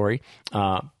backstory.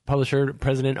 Publisher,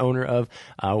 president, owner of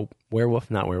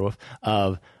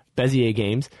of Bezier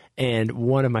Games. And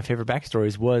one of my favorite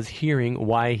backstories was hearing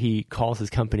why he calls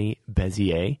his company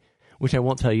Bezier, which I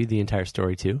won't tell you the entire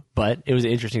story to, but it was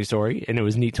an interesting story, and it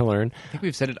was neat to learn. I think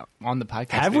we've said it on the podcast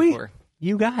Have before. we?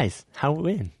 You guys, how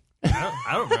when? I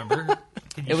don't remember.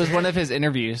 It was one of his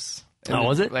interviews. Oh,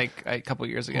 was it? Like a couple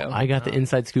years ago. Well, I got the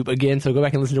inside scoop again, so go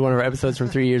back and listen to one of our episodes from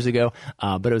 3 years ago.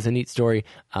 But it was a neat story.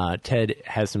 Ted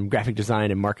has some graphic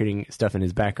design and marketing stuff in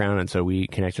his background, and so we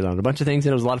connected on a bunch of things,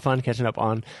 and it was a lot of fun catching up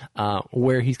on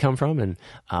where he's come from and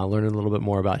learning a little bit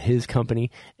more about his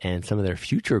company and some of their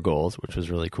future goals, which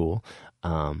was really cool.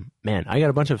 Man, I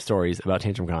got a bunch of stories about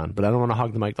Tantrum Con, but I don't want to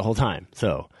hog the mic the whole time.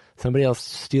 So somebody else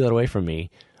steal it away from me.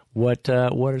 What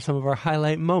are some of our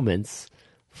highlight moments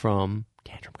from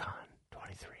Tantrum Con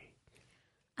 23?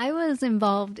 I was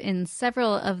involved in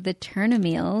several of the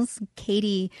Tournameals.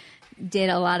 Katie did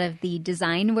a lot of the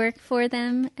design work for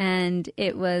them, and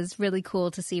it was really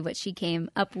cool to see what she came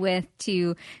up with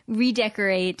to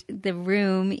redecorate the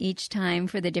room each time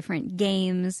for the different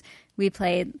games. We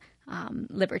played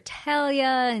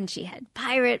Libertalia, and she had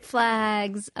pirate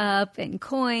flags up and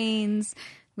coins.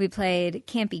 We played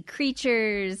Campy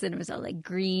Creatures, and it was all like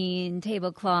green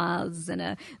tablecloths and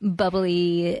a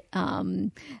bubbly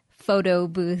photo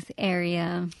booth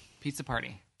area. Pizza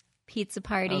party. Pizza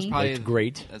party. That was probably That's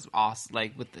great. That's awesome.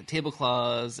 Like with the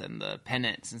tablecloths and the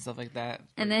pennants and stuff like that.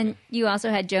 And then you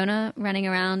also had Jonah running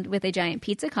around with a giant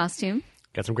pizza costume.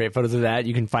 Got some great photos of that.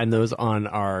 You can find those on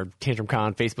our Tantrum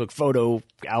Con Facebook photo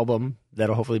album.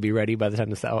 That'll hopefully be ready by the time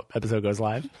this episode goes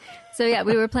live. So yeah,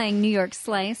 we were playing New York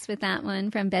Slice with that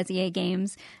one from Bezier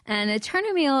Games. And a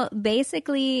Tournameal,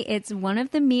 basically, it's one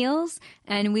of the meals,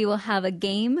 and we will have a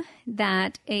game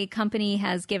that a company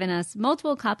has given us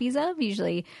multiple copies of,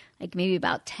 usually like maybe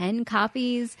about 10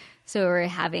 copies. So we're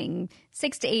having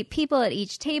 6 to 8 people at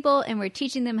each table, and we're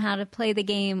teaching them how to play the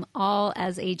game all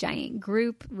as a giant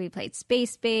group. We played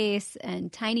Space Base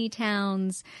and Tiny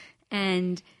Towns,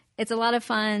 and it's a lot of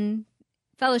fun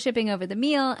fellowshipping over the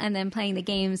meal and then playing the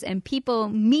games, and people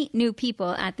meet new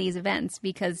people at these events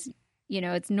because, you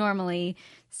know, it's normally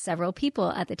several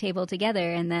people at the table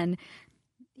together, and then,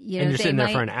 you know, and you're sitting there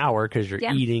for an hour because you're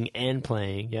Yeah. eating and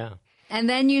playing. Yeah. And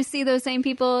then you see those same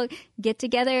people get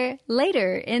together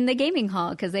later in the gaming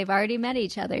hall because they've already met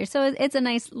each other. So it's a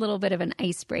nice little bit of an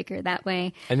icebreaker that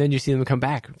way. And then you see them come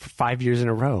back for 5 years in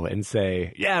a row and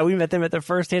say, yeah, we met them at the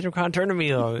first Tantrum Con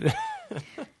Tournameal.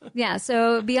 Yeah,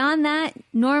 so beyond that,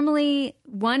 normally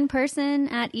one person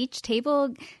at each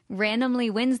table randomly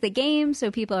wins the game,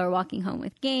 so people are walking home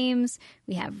with games.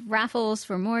 We have raffles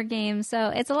for more games, so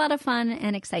it's a lot of fun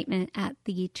and excitement at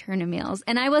the Tournameals.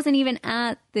 And I wasn't even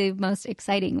at the most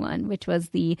exciting one, which was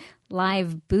the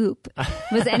live boop.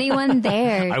 Was anyone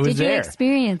there? I was Did you there.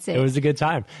 experience it? It was a good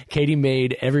time. Katie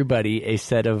made everybody a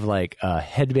set of like a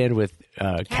headband with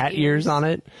cat ears on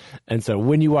it. And so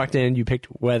when you walked in, you picked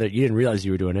whether you didn't realize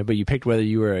you were doing it, but you picked whether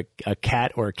you were a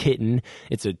cat or a kitten.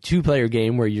 It's a 2-player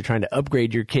game where you're trying to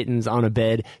upgrade your kittens on a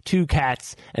bed to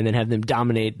cats and then have them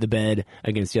dominate the bed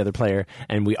against the other player.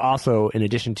 And we also, in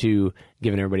addition to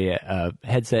giving everybody a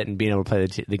headset and being able to play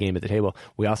the game at the table,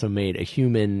 we also made a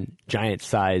human giant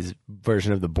size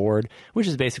version of the board, which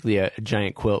is basically a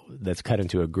giant quilt that's cut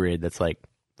into a grid that's like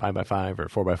 5x5 or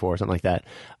 4x4 or something like that.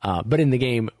 But in the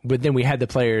game, but then we had the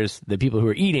players, the people who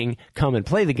were eating, come and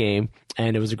play the game,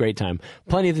 and it was a great time.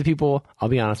 Plenty of the people, I'll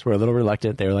be honest, were a little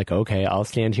reluctant. They were like, okay, I'll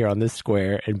stand here on this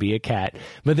square and be a cat.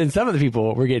 But then some of the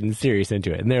people were getting serious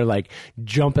into it, and they're like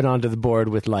jumping onto the board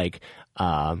with like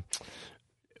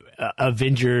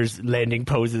Avengers landing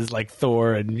poses like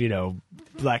Thor and, you know,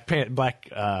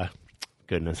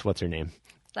 goodness, what's her name?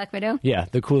 Black Widow? Yeah,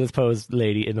 the coolest pose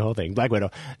lady in the whole thing. Black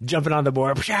Widow. Jumping on the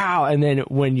board, pow! And then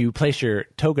when you place your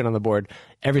token on the board,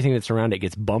 everything that's around it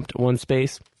gets bumped one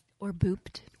space. Or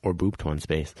booped. Or booped one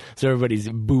space. So everybody's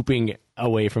booping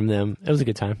away from them. It was a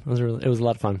good time. It was a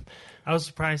lot of fun. I was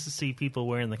surprised to see people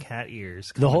wearing the cat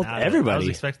ears. Everybody. I was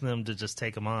expecting them to just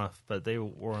take them off, but they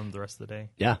wore them the rest of the day.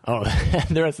 Yeah. Oh,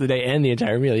 the rest of the day and the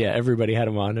entire meal. Yeah, everybody had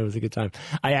them on. It was a good time.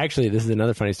 This is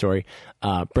another funny story.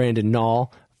 Brandon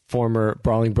Nall, former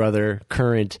Brawling Brother,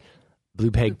 current Blue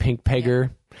Peg, Pink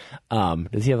Pegger.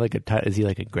 Does he have like is he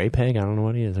like a gray peg? I don't know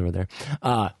what he is over there.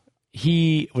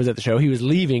 he was at the show. He was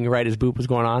leaving right as Boop was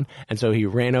going on. And so he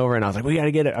ran over and I was like, we got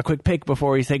to get a quick pic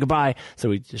before we say goodbye. So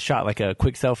we just shot like a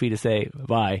quick selfie to say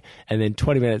bye. And then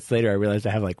 20 minutes later, I realized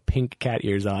I have like pink cat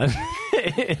ears on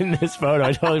in this photo.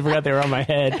 I totally forgot they were on my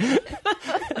head.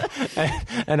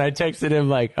 And I texted him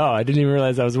like, oh, I didn't even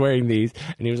realize I was wearing these.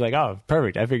 And he was like, oh,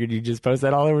 perfect. I figured you'd just post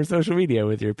that all over social media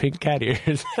with your pink cat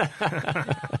ears.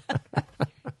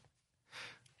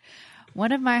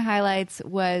 One of my highlights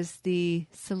was the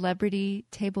celebrity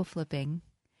table flipping.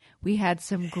 We had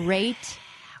some great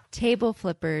table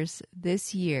flippers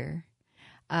this year,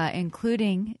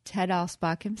 including Ted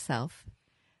Alspach himself.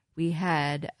 We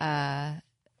had,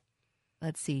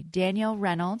 Daniel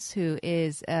Reynolds, who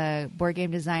is a board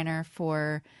game designer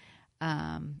for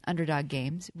Underdog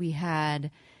Games. We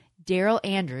had Daryl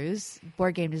Andrews,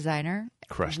 board game designer.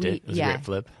 Crushed it. It was a great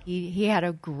flip. He had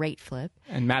a great flip.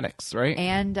 And Maddox, right?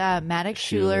 And Maddox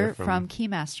Schuler from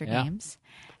Keymaster Games.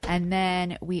 And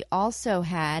then we also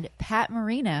had Pat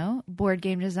Marino, board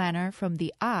game designer from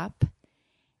The Op.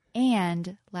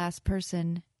 And last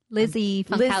person, Lizzie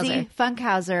Funkhauser. Lizzie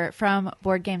Funkhauser from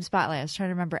Board Game Spotlight. I was trying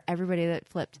to remember everybody that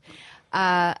flipped.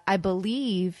 I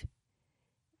believe...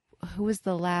 Who was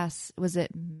the last? Was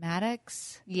it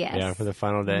Maddox? Yes. Yeah, for the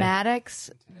final day. Maddox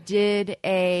did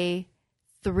a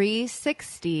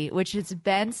 360, which it's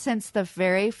been since the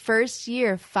very first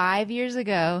year, 5 years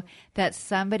ago, that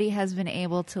somebody has been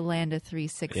able to land a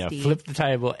 360. Yeah, flip the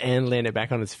table and land it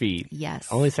back on its feet. Yes.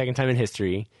 Only second time in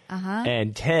history. Uh-huh.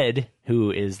 And Ted, who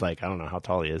is like, I don't know how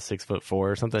tall he is, 6'4"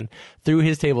 or something, threw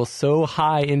his table so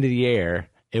high into the air,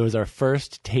 it was our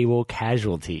first table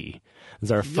casualty. It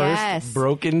was our first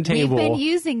broken table. We've been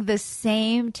using the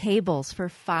same tables for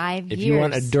 5 years. If you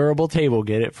want a durable table,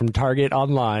 get it from Target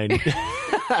online.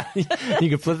 You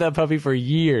can flip that puppy for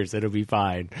years. It'll be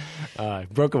fine.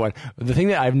 Broken one. The thing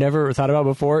that I've never thought about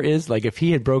before is, like, if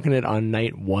he had broken it on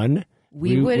night one,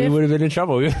 we would have been in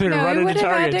trouble. We would have run into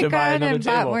Target to buy another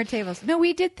table. Bought more tables. No,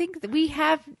 we did think that we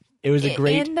have... It was a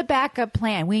great... In the backup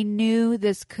plan, we knew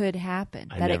this could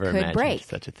happen, that it could break.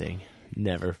 Such a thing.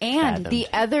 Never. And fathomed. the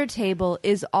other table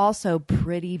is also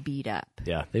pretty beat up.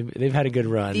 Yeah, they've had a good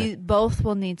run. Both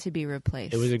will need to be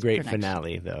replaced. It was a great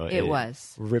finale, though. It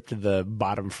was. Ripped the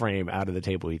bottom frame out of the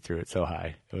table. He threw it so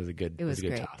high. It was a good. It was a good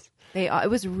great. toss. It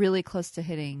was really close to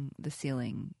hitting the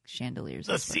ceiling chandeliers.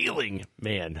 The ceiling,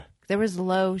 man. There was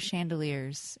low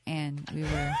chandeliers, and we were...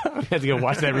 I had to go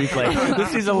watch that replay.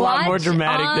 This is a lot more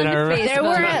dramatic than I remember. There were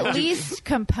at least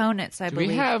components, I believe,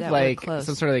 we have that like were close.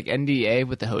 some sort of like NDA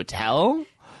with the hotel?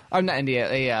 Or not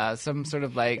NDA, some sort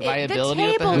of like viability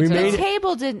with the hotel? The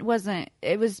table wasn't,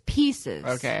 it was pieces.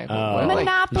 Okay.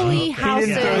 Monopoly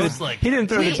houses. He didn't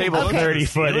throw the table 30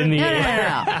 foot in the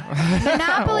air. No.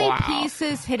 Monopoly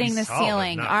pieces hitting the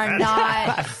ceiling are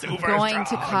not going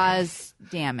to cause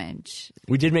damage.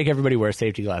 We did make everybody wear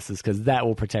safety glasses because that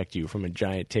will protect you from a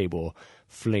giant table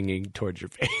flinging towards your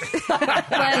face.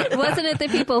 But wasn't it the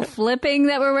people flipping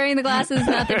that were wearing the glasses,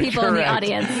 not the people in the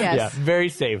audience? Yes. Yeah, very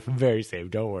safe, very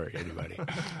safe. Don't worry, anybody.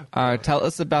 Tell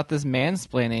us about this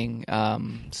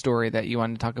mansplaining story that you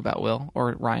wanted to talk about, Will,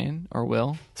 or Ryan, or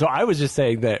Will. So I was just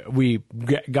saying that we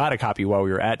got a copy while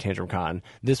we were at Tantrum Con.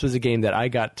 This was a game that I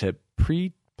got to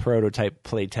prototype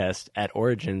play test at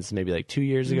Origins maybe like 2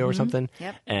 years ago or something.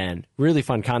 Yep. And really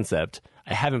fun concept.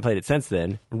 I haven't played it since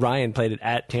then. Ryan played it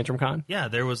at Tantrum Con. Yeah,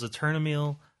 there was a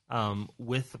tournament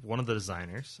with one of the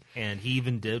designers, and he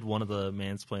even did one of the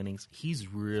mansplainings. He's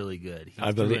really good.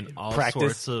 He's doing all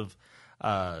sorts of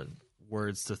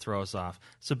words to throw us off.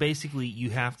 So basically,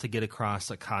 you have to get across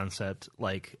a concept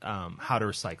like how to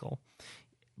recycle,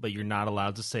 but you're not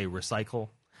allowed to say recycle.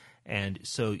 And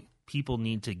so people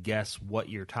need to guess what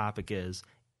your topic is.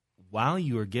 While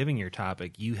you are giving your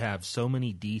topic, you have so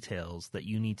many details that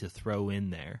you need to throw in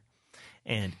there.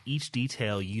 And each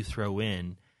detail you throw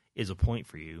in is a point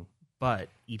for you, but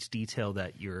each detail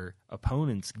that your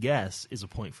opponents guess is a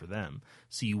point for them.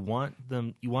 So you want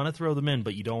to throw them in,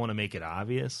 but you don't want to make it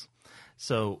obvious.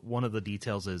 So one of the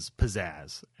details is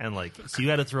pizzazz. And so you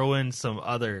got to throw in some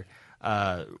other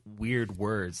weird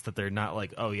words that they're not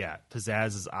like, oh yeah,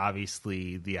 pizzazz is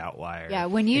obviously the outlier. Yeah,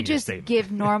 when you just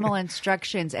give normal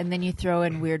instructions and then you throw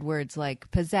in weird words like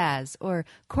pizzazz or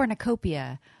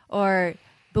cornucopia or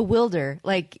bewilder,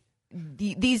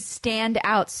 these stand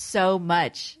out so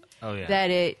much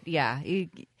that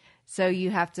so you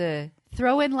have to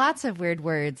throw in lots of weird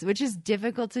words, which is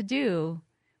difficult to do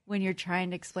when you're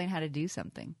trying to explain how to do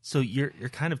something. So you're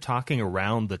kind of talking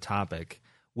around the topic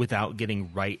without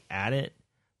getting right at it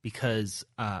because,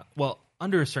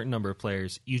 under a certain number of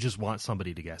players, you just want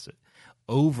somebody to guess it.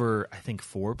 Over, I think,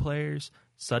 4 players,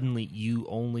 suddenly you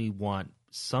only want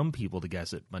some people to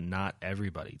guess it, but not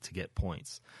everybody to get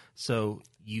points. So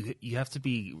you have to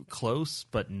be close,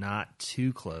 but not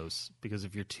too close, because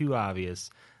if you're too obvious,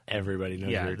 everybody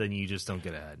knows. Then you just don't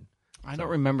get ahead. I don't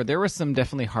remember. There were some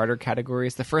definitely harder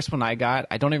categories. The first one I got,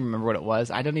 I don't even remember what it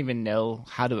was. I don't even know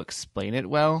how to explain it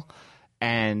well.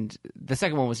 And the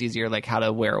second one was easier, like how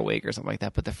to wear a wig or something like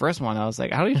that. But the first one, I was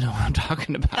like, I don't even know what I'm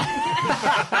talking about. But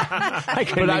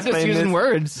I'm just using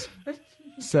words.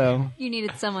 So You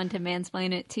needed someone to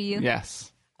mansplain it to you.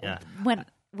 yes. Yeah.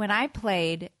 When I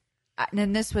played,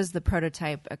 and this was the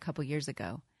prototype a couple years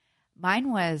ago,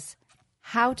 mine was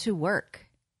how to work.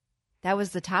 That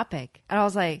was the topic. And I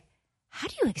was like, how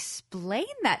do you explain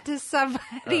that to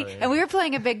somebody? And we were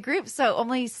playing a big group, so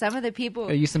only some of the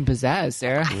people. Use some pizzazz,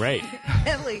 Sarah. Right.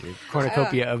 Really,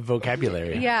 Cornucopia of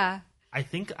vocabulary. yeah. I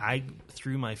think I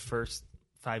threw my first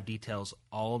 5 details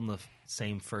all in the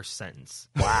same first sentence.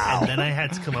 Wow. And then I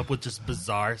had to come up with just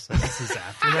bizarre sentences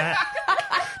after that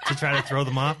to try to throw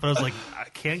them off. But I was like, I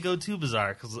can't go too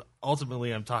bizarre because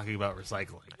ultimately I'm talking about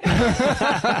recycling.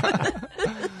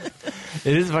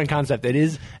 It is a fun concept.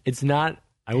 It's not,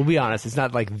 I will be honest, it's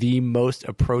not like the most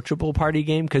approachable party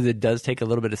game because it does take a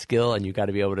little bit of skill and you got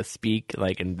to be able to speak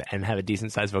and have a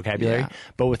decent sized vocabulary. Yeah.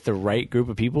 But with the right group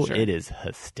of people, Sure. it is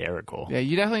hysterical. Yeah,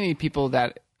 you definitely need people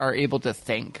that are able to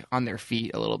think on their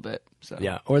feet a little bit. So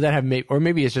Yeah, or that have or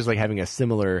maybe it's just like having a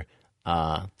similar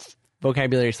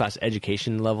vocabulary /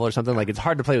 education level or something. Like it's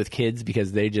hard to play with kids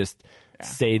because they just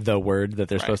say the word that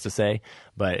they're supposed to say.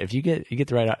 But if you get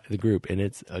the group, and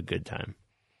it's a good time.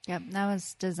 Yep, that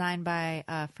was designed by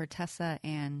Fortessa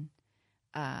and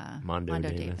Mondo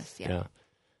Davis. Yeah.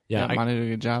 Yeah, Mondo did a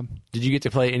good job. Did you get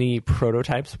to play any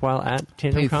prototypes while at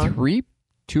Played TandemCon?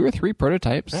 2 or 3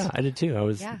 prototypes. Yeah, I did too. I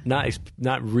was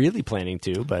not really planning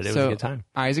to, but it was a good time.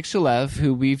 Isaac Shalev,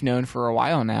 who we've known for a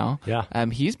while now,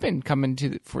 he's been coming to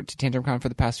TandemCon for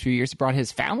the past few years. He brought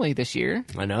his family this year.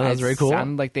 I know, that was very cool.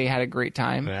 Sounded like they had a great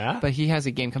time. Yeah. But he has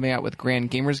a game coming out with Grand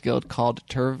Gamers Guild called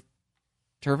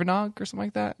Turvanog or something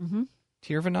like that. Mm-hmm.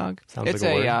 Tirvanog. Sounds it's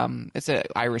like a word. It's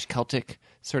a Irish Celtic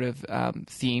sort of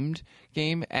themed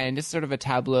game, and it's sort of a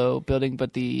tableau building,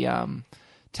 but the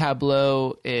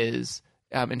tableau is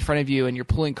in front of you, and you're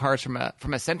pulling cards from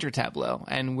a center tableau,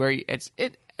 and where it's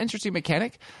interesting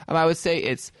mechanic. I would say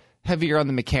it's heavier on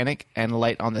the mechanic and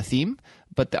light on the theme,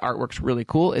 but the artwork's really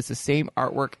cool. It's the same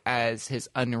artwork as his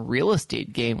Unreal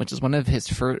Estate game, which is one of his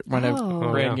first, Grand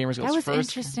Gamers Guild's That was first.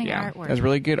 interesting artwork. It was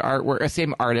really good artwork.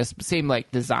 Same artist, same like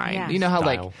design. Yeah. You know how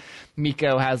Style. like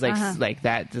Miko has like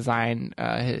that design.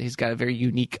 He's got a very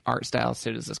unique art style.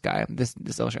 So does this guy. This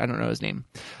illustrator, I don't know his name.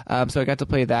 So I got to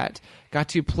play that. Got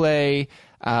to play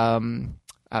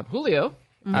Julio.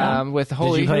 With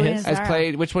Holy. you play his?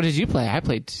 Which one did you play? I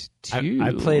played 2.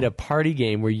 I played a party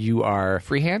game where you are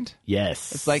Freehand.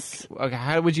 Yes. It's like, okay,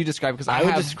 how would you describe it? Because I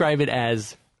would describe it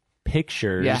as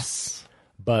pictures. Yes.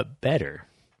 But better.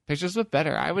 Pictures with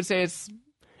better. I would say it's.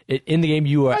 In the game,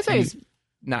 you are. I'd say it's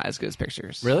not as good as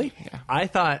pictures. Really? Yeah. I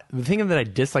thought the thing that I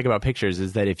dislike about pictures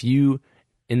is that if you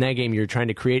in that game you're trying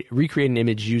to recreate an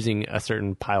image using a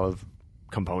certain pile of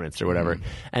components or whatever,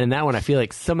 and in that one I feel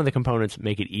like some of the components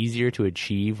make it easier to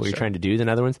achieve what you're trying to do than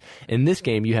other ones. In this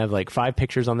game, you have like 5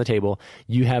 pictures on the table.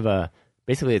 You have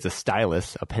basically it's a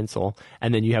stylus, a pencil,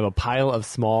 and then you have a pile of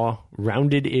small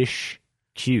rounded-ish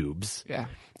cubes. Yeah.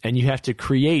 And you have to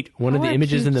create one of the are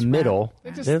images in the cubes middle.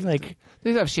 round? They're like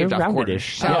They have shaved They're off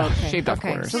rounded-ish. corners. Yeah. Shaved off Okay.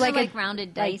 corners. So Kind of like rounded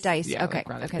like dice. dice. Yeah, Okay. like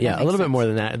rounded Okay. dice. yeah, that a little makes bit more sense.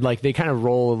 than that. Like they kind of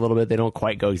roll a little bit. They don't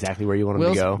quite go exactly where you want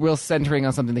them to go. Will's centering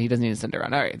on something that he doesn't need to center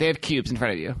on. All right, they have cubes in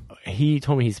front of you. He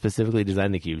told me he specifically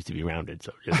designed the cubes to be rounded.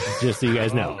 So just so you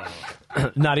guys know,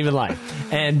 not even lying.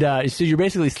 And so you're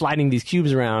basically sliding these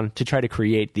cubes around to try to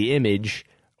create the image.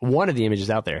 One of the images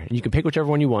out there, and you can pick whichever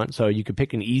one you want. So you could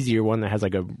pick an easier one that has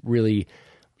like a really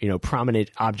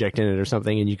prominent object in it or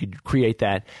something, and you could create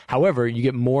that. However, you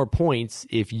get more points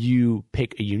if you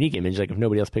pick a unique image. Like if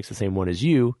nobody else picks the same one as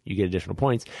you get additional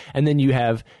points. And then you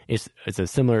have, it's a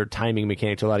similar timing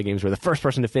mechanic to a lot of games where the first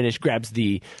person to finish grabs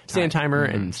the sand timer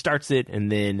and starts it,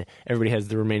 and then everybody has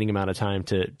the remaining amount of time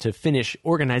to finish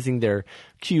organizing their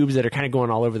cubes that are kind of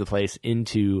going all over the place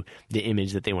into the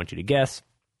image that they want you to guess.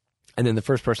 And then the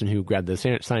first person who grabbed the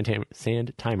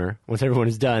sand timer, once everyone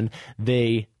is done,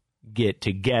 they get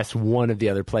to guess one of the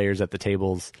other players at the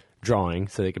table's drawing,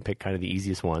 so they can pick kind of the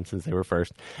easiest one since they were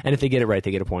first. And if they get it right,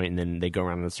 they get a point, and then they go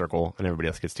around in a circle, and everybody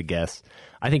else gets to guess.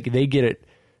 I think they get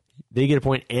a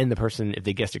point, and the person, if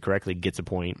they guessed it correctly, gets a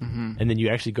point. And then you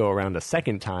actually go around a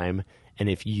second time, and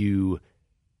if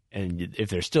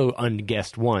there's still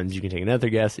unguessed ones, you can take another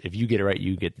guess. If you get it right,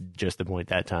 you get just the point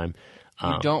that time.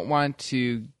 You don't want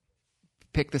to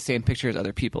pick the same picture as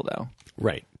other people, though.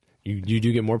 Right. You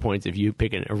do get more points if you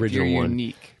pick an original You're one.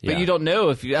 unique. Yeah. But you don't know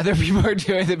if other people are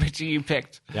doing the picture you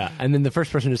picked. Yeah, and then the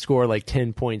first person to score like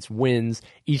 10 points wins.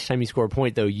 Each time you score a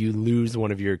point, though, you lose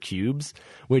one of your cubes,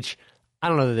 which I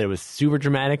don't know that it was super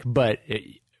dramatic, but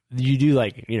you do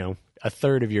like, a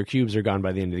third of your cubes are gone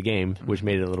by the end of the game, which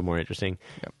made it a little more interesting.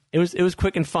 Yep. It was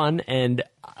quick and fun, and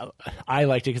I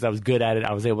liked it because I was good at it.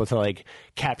 I was able to like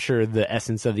capture the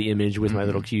essence of the image with my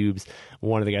little cubes.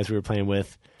 One of the guys we were playing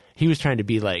with, he was trying to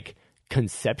be like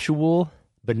conceptual,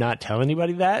 but not tell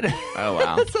anybody that. Oh,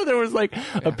 wow. So there was like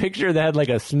a picture that had like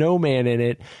a snowman in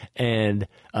it and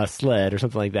a sled or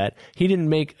something like that. He didn't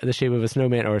make the shape of a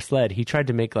snowman or a sled. He tried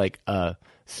to make like a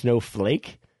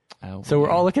snowflake. Oh, So we're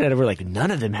all looking at it. We're like,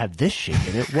 none of them have this shape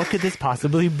in it. What could this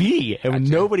possibly be? And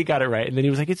nobody got it right. And then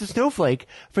he was like, it's a snowflake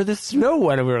for the snow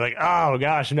one. And we were like, oh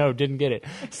gosh, no, didn't get it.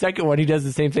 Second one, he does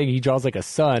the same thing. He draws like a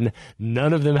sun.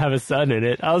 None of them have a sun in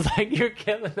it. I was like, you're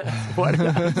killing us. What?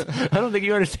 I don't think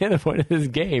you understand the point of this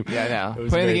game. Yeah, I know. It The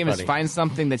was point of the very game is funny. find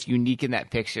something that's unique in that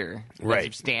picture. Right.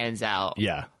 That stands out.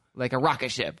 Yeah. Like a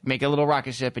rocket ship. Make a little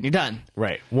rocket ship and you're done.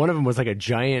 Right. One of them was like a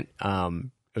giant,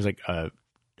 it was like a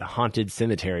haunted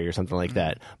cemetery or something like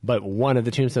that. But one of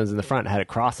the tombstones in the front had a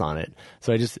cross on it.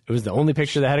 So it was the only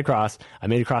picture that had a cross. I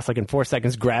made a cross like in 4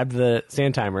 seconds, grabbed the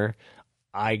sand timer.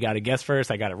 I got a guess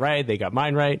first. I got it right. They got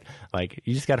mine right. Like,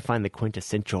 you just got to find the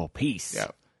quintessential piece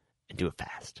and do it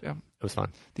fast. Yeah. It was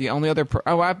fun. The only other...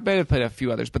 I may have played a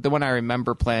few others, but the one I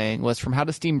remember playing was from How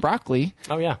to Steam Broccoli.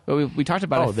 Oh, yeah. But we talked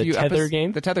about the Tether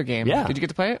game? The Tether game. Yeah. Did you get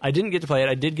to play it? I didn't get to play it.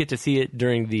 I did get to see it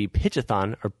during the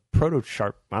Pitchathon or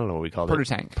Proto-Sharp. I don't know what we called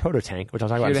Prototank. it. Prototank, which I'll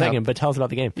talk about Here in a to second. help. But tell us about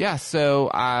the game. Yeah,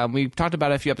 so we talked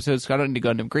about it a few episodes, so I don't need to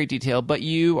go into great detail, but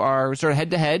you are sort of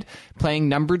head-to-head playing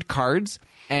numbered cards,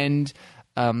 and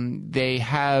they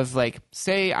have, like,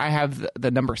 say I have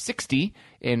the number 60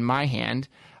 in my hand.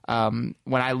 When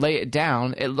I lay it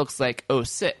down, it looks like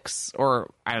 06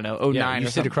 or, I don't know, 09 Yeah, you or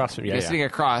sit something. across from... Yeah, You're yeah. sitting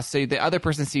across, so the other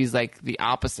person sees, like, the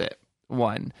opposite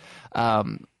one.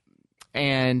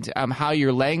 And how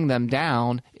you're laying them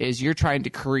down is you're trying to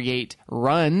create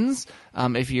runs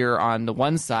if you're on the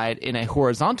one side in a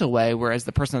horizontal way, whereas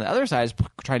the person on the other side is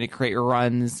trying to create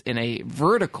runs in a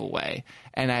vertical way.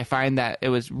 And I find that it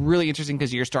was really interesting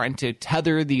because you're starting to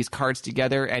tether these cards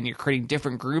together and you're creating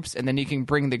different groups, and then you can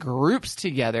bring the groups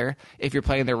together if you're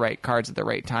playing the right cards at the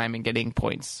right time and getting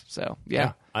points. So,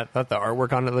 yeah. I thought the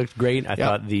artwork on it looked great. I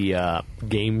thought the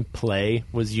gameplay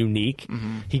was unique.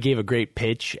 He gave a great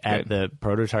pitch at the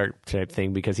prototype type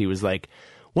thing because he was like,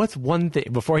 what's one thing,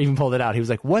 before he even pulled it out, he was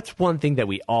like, what's one thing that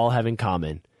we all have in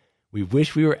common? We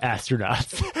wish we were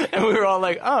astronauts. And we were all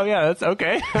like, oh, yeah, that's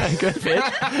okay. Good pitch.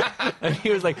 And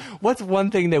he was like, what's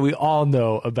one thing that we all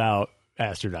know about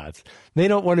astronauts? They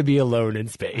don't want to be alone in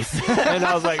space. And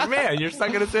I was like, man, you're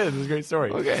sucking us in. This is a great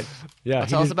story. Okay. Yeah.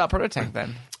 Tell us about Prototank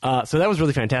then. So that was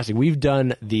really fantastic. We've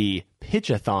done the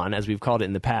Pitchathon, as we've called it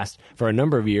in the past, for a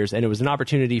number of years, and it was an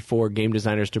opportunity for game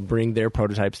designers to bring their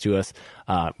prototypes to us,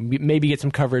 maybe get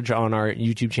some coverage on our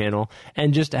YouTube channel,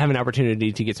 and just have an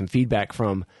opportunity to get some feedback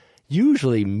from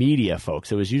usually media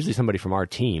folks. It was usually somebody from our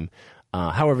team.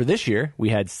 However, this year we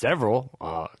had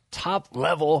several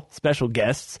top-level special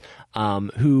guests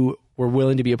who were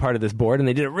willing to be a part of this board, and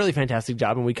they did a really fantastic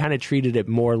job, and we kind of treated it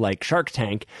more like Shark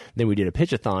Tank than we did a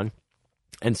Pitchathon.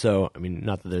 And so, I mean,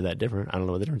 not that they're that different. I don't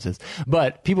know what the difference is.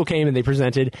 But people came and they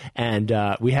presented,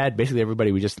 and we had basically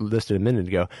everybody we just listed a minute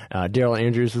ago. Daryl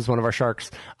Andrews was one of our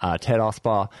sharks, Ted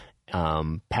Ospaw,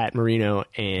 Pat Marino,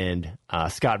 and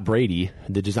Scott Brady,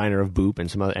 the designer of Boop and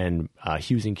some other, and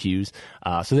Hughes and Q's.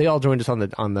 So they all joined us on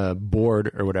the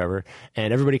board or whatever.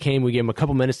 And everybody came. We gave them a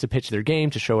couple minutes to pitch their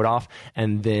game, to show it off,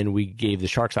 and then we gave the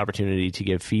Sharks opportunity to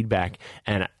give feedback.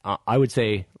 And I would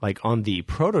say, like, on the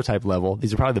prototype level,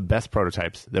 these are probably the best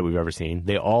prototypes that we've ever seen.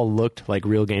 They all looked like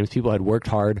real games. People had worked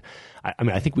hard. I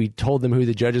mean, I think we told them who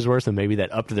the judges were, so maybe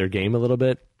that upped their game a little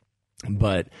bit.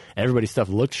 But everybody's stuff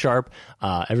looked sharp.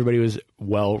 Everybody was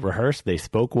well rehearsed. They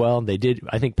spoke well. They did.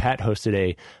 I think Pat hosted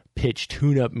a pitch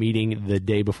tune-up meeting the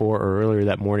day before or earlier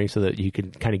that morning so that you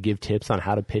could kind of give tips on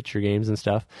how to pitch your games and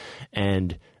stuff.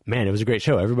 And man, it was a great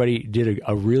show. Everybody did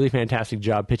a really fantastic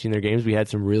job pitching their games. We had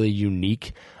some really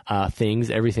unique things,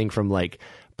 everything from like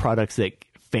products that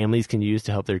families can use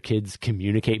to help their kids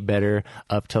communicate better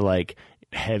up to like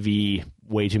heavy,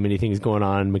 way too many things going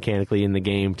on mechanically in the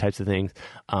game types of things.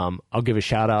 I'll give a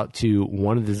shout out to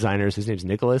one of the designers. His name's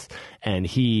Nicholas, and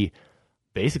he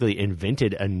basically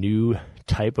invented a new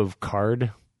type of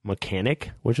card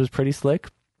mechanic, which was pretty slick.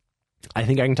 I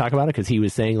think I can talk about it because he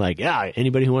was saying like, yeah,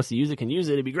 anybody who wants to use it can use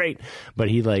it. It'd be great. But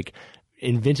he like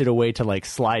invented a way to like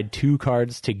slide 2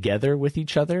 cards together with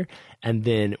each other, and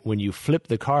then when you flip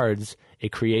the cards,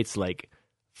 it creates like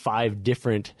 5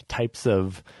 different types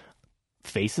of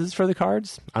faces for the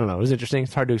cards. I don't know. It was interesting.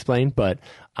 It's hard to explain, but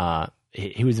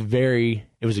it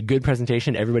was a good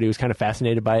presentation. Everybody was kind of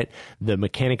fascinated by it. The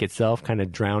mechanic itself kind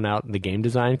of drowned out the game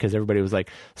design because everybody was like,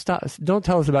 "Stop! Don't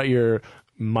tell us about your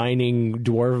mining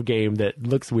dwarf game that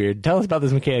looks weird. Tell us about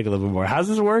this mechanic a little bit more. How's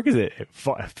this work? Is it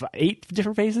 8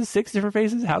 different phases, 6 different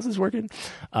phases? How's this working?"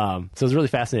 So it was really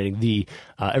fascinating.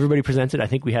 Everybody presented. I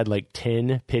think we had like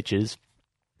 10 pitches,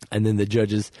 and then the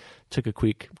judges took a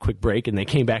quick break, and they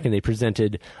came back and they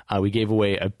presented. We gave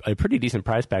away a pretty decent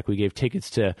prize pack. We gave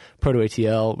tickets to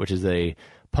Proto-ATL, which is a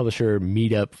publisher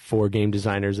meetup for game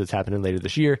designers that's happening later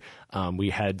this year.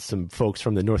 We had some folks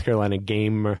from the North Carolina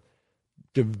Game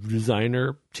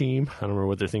Designer team. I don't remember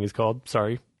what their thing is called.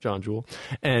 Sorry, John Jewell.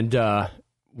 And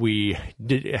we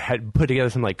had put together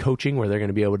some like coaching where they're going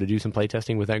to be able to do some play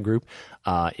testing with that group.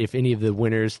 If any of the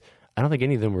winners, I don't think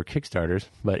any of them were Kickstarters,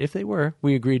 but if they were,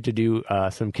 we agreed to do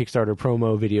some Kickstarter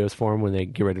promo videos for them when they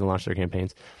get ready to launch their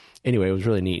campaigns. Anyway, it was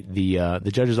really neat.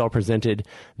 The judges all presented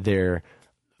their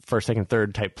first, second,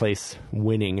 third type place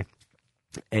winning,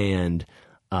 and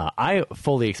I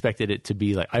fully expected it to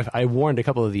be like, I warned a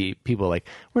couple of the people, like,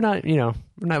 we're not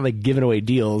like giving away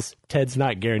deals. Ted's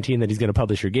not guaranteeing that he's going to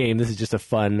publish your game. This is just a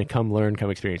fun, come learn,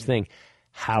 come experience thing.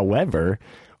 However,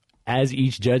 as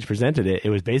each judge presented it, it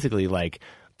was basically like,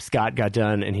 Scott got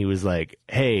done and he was like,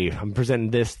 "Hey, I'm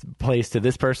presenting this place to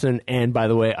this person, and by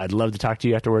the way, I'd love to talk to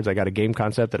you afterwards. I got a game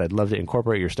concept that I'd love to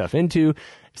incorporate your stuff into,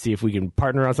 see if we can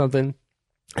partner on something."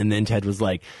 And then Ted was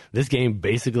like, "This game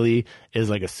basically is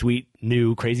like a sweet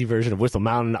new crazy version of Whistle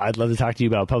Mountain. I'd love to talk to you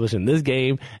about publishing this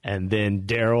game." And then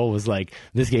Daryl was like,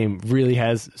 "This game really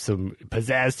has some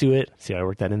pizzazz to it." See how I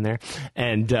worked that in there?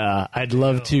 And I'd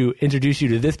love to introduce you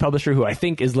to this publisher who I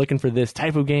think is looking for this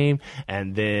type of game.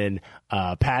 And then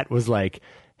Pat was like,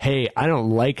 "Hey, I don't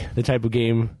like the type of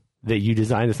game that you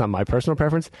designed. It's not my personal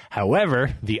preference.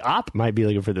 However, the op might be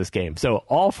looking for this game." So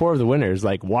all 4 of the winners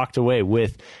like walked away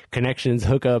with connections,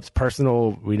 hookups,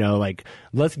 personal, like,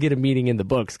 let's get a meeting in the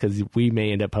books because we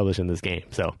may end up publishing this game.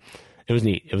 So it was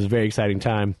neat. It was a very exciting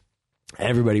time.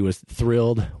 Everybody was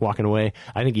thrilled walking away.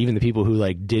 I think even the people who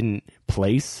like didn't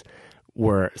place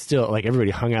were still like,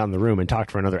 everybody hung out in the room and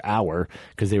talked for another hour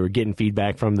because they were getting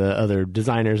feedback from the other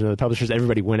designers and the publishers.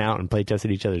 Everybody went out and play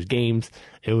tested each other's games.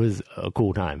 It was a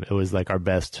cool time. It was like our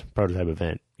best prototype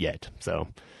event yet. So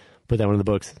put that one in the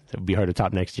books. It would be hard to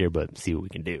top next year, but see what we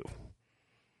can do.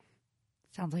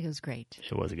 Sounds like it was great.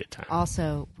 It was a good time.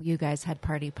 Also, you guys had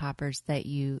party poppers that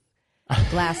you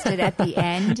blasted at the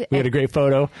end. We had a great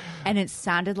photo. And it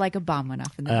sounded like a bomb went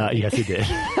off in the movie. Yes, it did.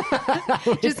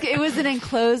 It was an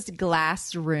enclosed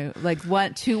glass room. Like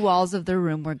 2 walls of the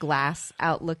room were glass,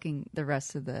 outlooking the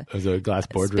rest of the It was a glass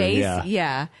boardroom, space.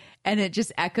 yeah. And it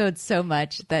just echoed so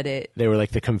much that They were like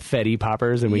the confetti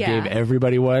poppers, and we gave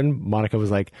everybody one. Monica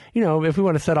was like, if we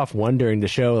want to set off one during the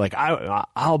show, like,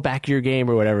 I'll back your game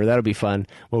or whatever. That'll be fun.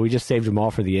 Well, we just saved them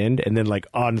all for the end. And then like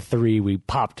on 3, we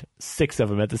popped 6 of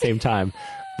them at the same time.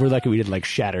 We're lucky we did like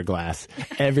shatter glass.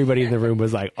 Everybody in the room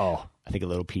was like, "Oh, I think a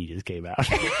little pee just came out."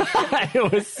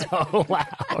 It was so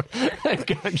loud. A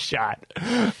gunshot.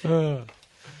 Good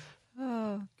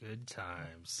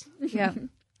times. Yeah.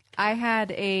 I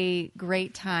had a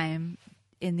great time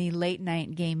in the late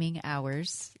night gaming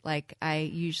hours, like I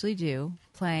usually do,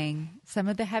 playing some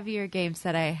of the heavier games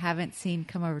that I haven't seen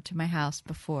come over to my house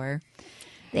before.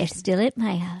 They're still at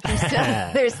my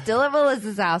house. They're still at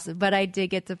Melissa's house, but I did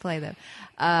get to play them.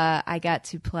 I got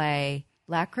to play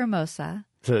Lacrimosa.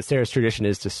 So Sarah's tradition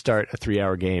is to start a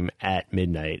 3-hour game at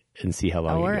midnight and see how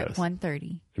long or it goes. Or at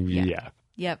 1:30. Yeah.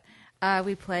 Yep.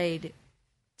 We played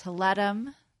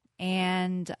Toletum,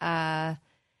 and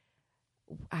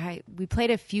we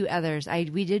played a few others.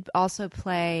 We did also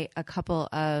play a couple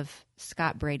of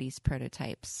Scott Brady's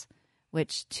prototypes,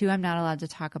 which 2 I'm not allowed to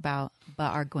talk about,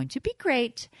 but are going to be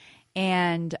great.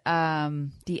 And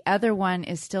the other one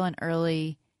is still in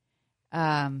early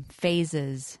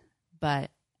phases, but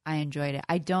I enjoyed it.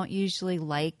 I don't usually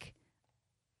like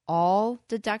all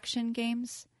deduction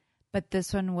games, but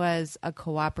this one was a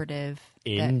cooperative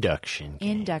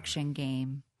induction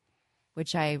game,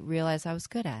 which I realized I was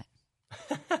good at.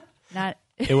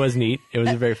 It was neat. It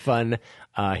was very fun.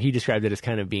 He described it as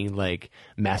kind of being like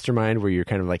Mastermind, where you're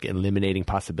kind of like eliminating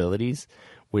possibilities,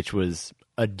 which was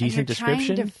a decent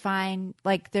description. Trying to find,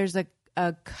 like, there's a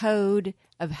code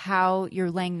of how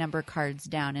you're laying number cards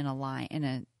down in a line in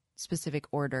a specific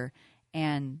order,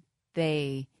 and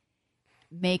they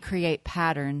may create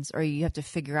patterns, or you have to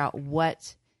figure out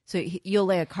what So you'll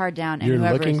lay a card down, and You're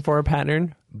whoever's looking for a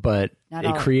pattern, but Not it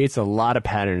all. creates a lot of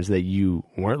patterns that you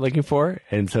weren't looking for,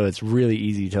 and so it's really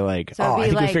easy to like, So it'd I be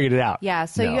think we figured it out. Yeah,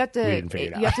 so No, you have we to didn't figure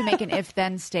it out. you have to make an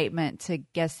if-then statement to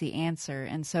guess the answer,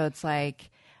 and so it's like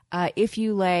if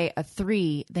you lay a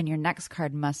 3, then your next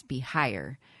card must be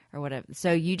higher or whatever.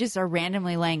 So you just are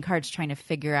randomly laying cards trying to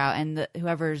figure out, and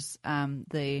whoever's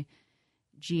the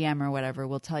GM or whatever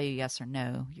will tell you yes or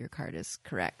no, your card is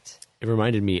correct. It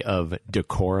reminded me of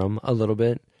Decorum a little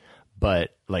bit,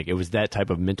 but like it was that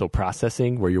type of mental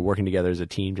processing where you're working together as a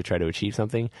team to try to achieve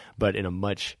something, but in a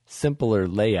much simpler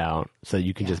layout, so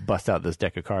you can just bust out this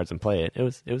deck of cards and play it. It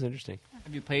was interesting.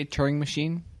 Have you played Turing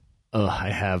Machine? Oh, I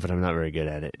have, but I'm not very good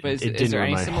at it. But It is there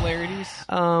any remind- similarities?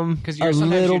 a Because sometimes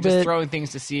little you're just bit. throwing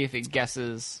things to see if it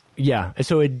guesses. Yeah,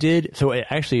 so it did. So it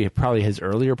actually, probably his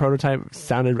earlier prototype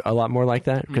sounded a lot more like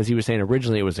that because he was saying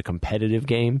originally it was a competitive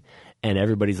game and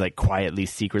everybody's like quietly,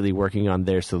 secretly working on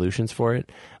their solutions for it.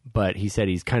 But he said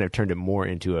he's kind of turned it more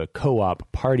into a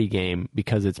co-op party game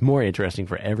because it's more interesting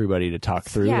for everybody to talk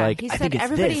through. Yeah, like, he I said think it's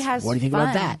everybody this. has What do you think fun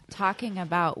about that? talking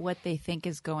about what they think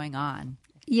is going on.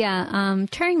 Yeah,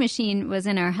 Turing Machine was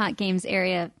in our hot games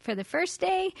area for the first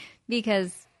day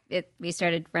because we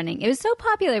started running. It was so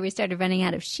popular, we started running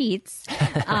out of sheets.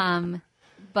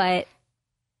 But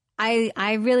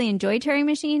I really enjoy Turing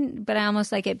Machine, but I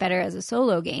almost like it better as a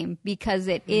solo game because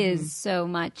it is so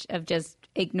much of just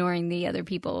ignoring the other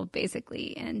people,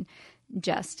 basically, and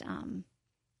just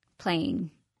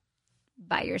playing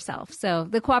by yourself. So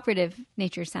the cooperative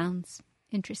nature sounds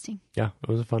interesting. Yeah, it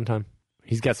was a fun time.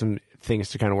 He's got some things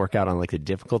to kind of work out on like the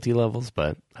difficulty levels,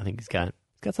 but I think he's got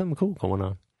something cool going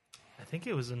on. I think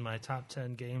it was in my top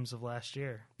 10 games of last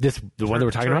year. The one that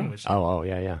we're talking Turing about? Machine. Oh,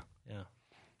 yeah. Yeah.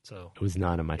 So It was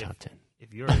not in my top 10.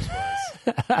 if yours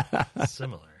was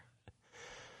similar.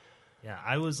 Yeah,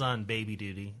 I was on baby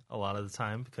duty a lot of the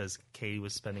time because Katie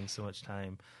was spending so much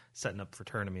time setting up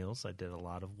fraternity meals. I did a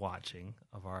lot of watching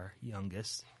of our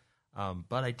youngest.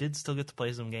 But I did still get to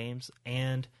play some games,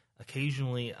 and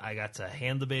occasionally I got to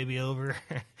hand the baby over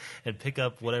and pick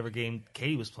up whatever game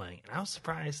Katie was playing. And I was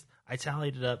surprised. I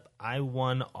tallied it up. I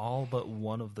won all but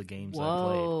one of the games I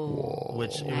played,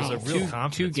 which it was a real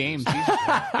confidence Two boost. games.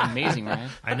 Amazing, Ryan.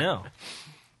 I know.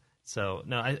 So,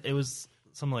 no, it was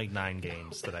something like 9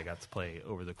 games that I got to play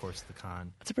over the course of the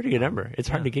con. That's a pretty good number. It's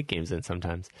hard to get games in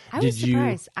sometimes. I was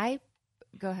surprised.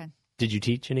 Go ahead. Did you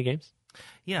teach any games?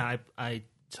 Yeah, I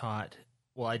taught.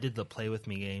 Well, I did the Play With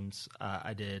Me games.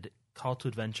 I did Call to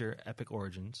Adventure Epic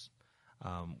Origins,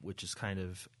 which is kind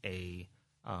of a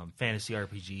fantasy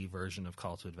RPG version of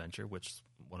Call to Adventure, which is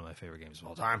one of my favorite games of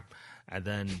all time. And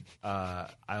then I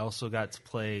also got to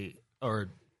play or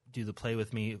do the Play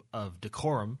With Me of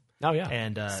Decorum. Oh, yeah.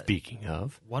 And Speaking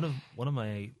of, one of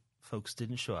my folks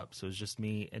didn't show up, so it was just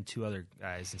me and 2 other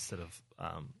guys instead of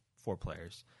 4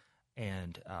 players.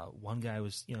 And one guy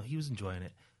was, he was enjoying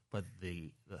it, but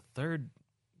the third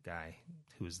guy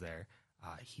who was there,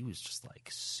 he was just like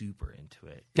super into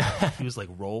it. He was like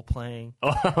role playing.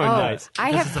 oh, nice.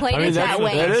 I have played I mean, it that that's-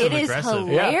 way. that is It is aggressive.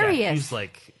 hilarious. He was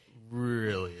like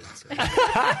really into it.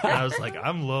 And I was like,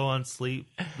 I'm low on sleep.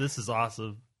 This is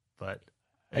awesome, but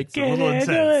it's a can't little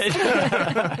handle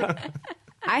intense.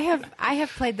 I have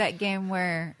played that game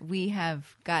where we have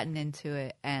gotten into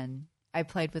it, and I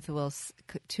played with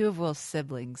 2 of Will's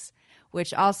siblings,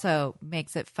 which also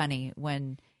makes it funny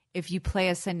when if you play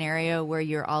a scenario where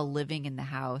you're all living in the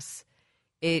house,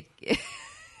 it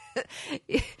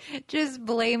just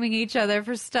blaming each other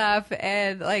for stuff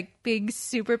and like being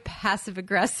super passive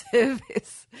aggressive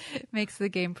makes the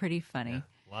game pretty funny.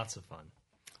 Lots of fun.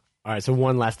 All right, so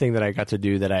one last thing that I got to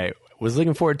do that I was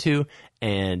looking forward to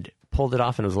and pulled it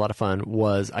off, and it was a lot of fun,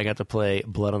 was I got to play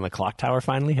Blood on the Clock Tower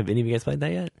finally. Have any of you guys played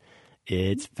that yet?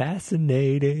 It's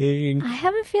fascinating. I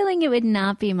have a feeling it would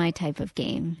not be my type of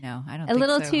game. No, I don't A think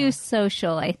little so. too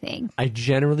social, I think. I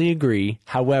generally agree.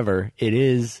 However, it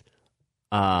is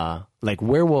like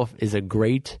Werewolf is a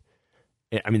great.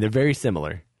 I mean, they're very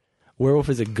similar. Werewolf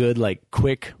is a good, like,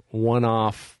 quick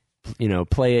one-off.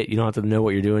 Play it. You don't have to know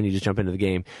what you're doing. You just jump into the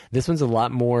game. This one's a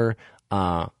lot more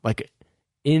like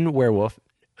in Werewolf.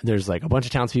 There's like a bunch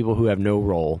of townspeople who have no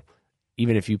role,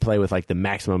 even if you play with like the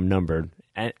maximum number,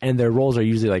 and their roles are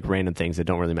usually like random things that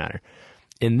don't really matter.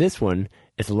 In this one,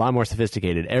 it's a lot more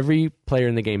sophisticated. Every player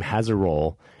in the game has a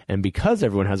role, and because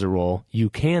everyone has a role, you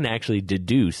can actually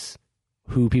deduce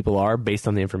who people are based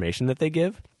on the information that they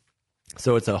give.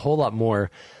 So it's a whole lot more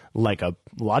like a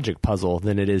logic puzzle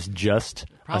than it is just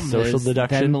a social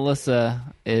deduction. Then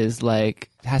Melissa is like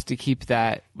has to keep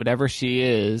that whatever she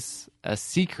is a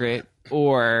secret,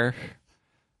 or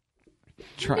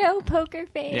No poker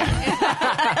face.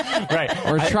 Right.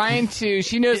 Or trying to,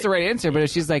 she knows the right answer, but if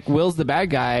she's like, Will's the bad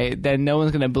guy, then no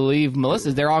one's going to believe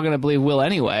Melissa's. They're all going to believe Will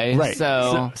anyway. Right.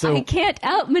 So I can't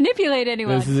out-manipulate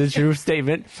anyone. this is a true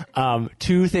statement.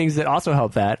 Two things that also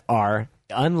help that are,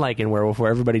 unlike in Werewolf, where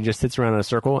everybody just sits around in a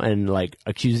circle and like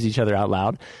accuses each other out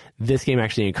loud, this game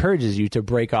actually encourages you to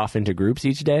break off into groups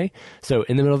each day. So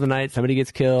in the middle of the night, somebody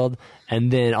gets killed,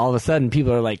 and then all of a sudden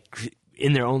people are like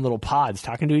in their own little pods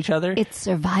talking to each other. It's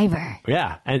Survivor.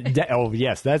 Yeah. And oh,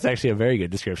 yes, that's actually a very good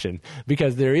description,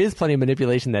 because there is plenty of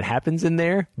manipulation that happens in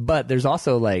there, but there's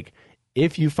also like,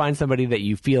 if you find somebody that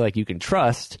you feel like you can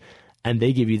trust and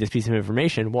they give you this piece of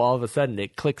information, well, all of a sudden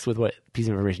it clicks with what piece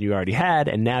of information you already had,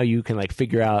 and now you can like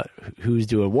figure out who's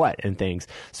doing what and things.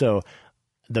 So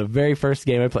the very first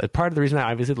game I played, part of the reason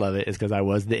I obviously love it is because I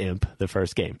was the imp the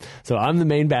first game. So I'm the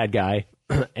main bad guy,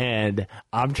 and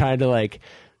I'm trying to like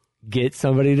get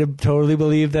somebody to totally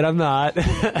believe that I'm not.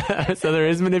 So there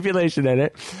is manipulation in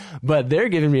it, but they're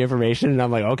giving me information, and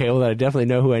I'm like, okay, well, I definitely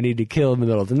know who I need to kill in the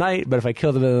middle of the night. But if I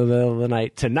kill them in the middle of the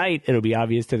night tonight, it'll be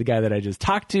obvious to the guy that I just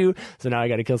talked to. So now I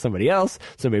got to kill somebody else.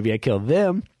 So maybe I kill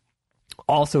them.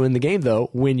 Also in the game,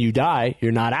 though, when you die,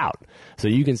 you're not out. So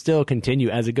you can still continue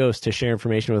as a ghost to share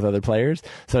information with other players.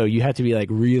 So you have to be like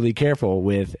really careful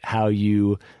with how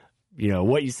you know,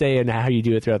 what you say and how you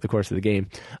do it throughout the course of the game.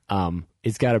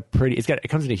 It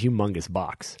comes in a humongous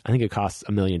box. I think it costs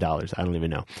 $1 million. I don't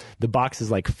even know. The box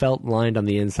is like felt lined on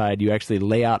the inside. You actually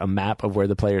lay out a map of where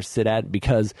the players sit at,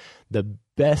 because the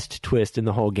best twist in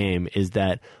the whole game is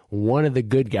that one of the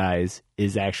good guys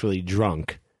is actually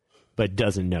drunk, but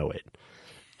doesn't know it.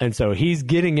 And so he's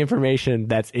getting information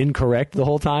that's incorrect the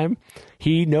whole time.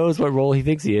 He knows what role he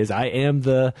thinks he is. I am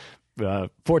the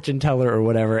fortune teller or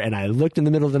whatever, and I looked in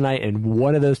the middle of the night, and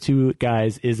one of those two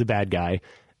guys is a bad guy,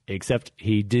 except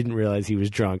he didn't realize he was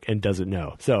drunk and doesn't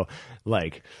know. So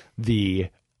like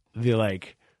the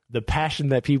passion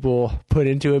that people put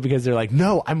into it, because they're like,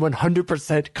 no, I'm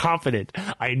 100% confident.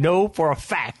 I know for a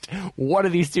fact one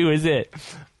of these two is it.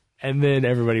 And then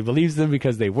everybody believes them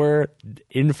because they were,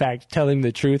 in fact, telling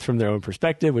the truth from their own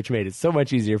perspective, which made it so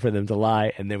much easier for them to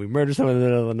lie. And then we murder someone in the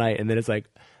middle of the night, and then it's like,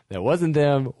 that wasn't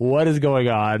them. What is going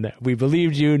on? We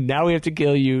believed you. Now we have to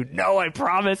kill you. No, I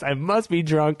promise. I must be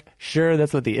drunk. Sure,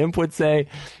 that's what the imp would say.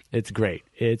 It's great.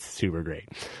 It's super great.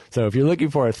 So if you're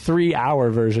looking for a 3-hour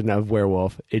version of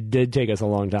Werewolf, it did take us a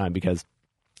long time because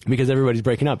everybody's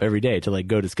breaking up every day to like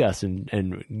go discuss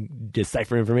and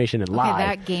decipher information and lie.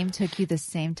 That game took you the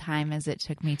same time as it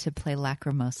took me to play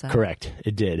Lacrimosa. Correct.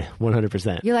 It did.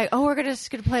 100%. You're like, oh, we're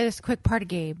just going to play this quick party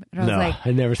game. And I was like,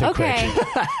 I never said okay.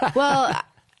 quick. Well,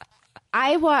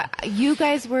 you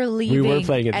guys were leaving. We were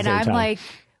playing at the and same I'm time. like,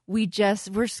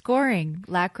 we're scoring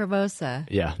Lacrimosa.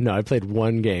 Yeah. No, I played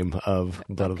one game of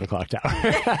Blood of the Clock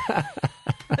Tower.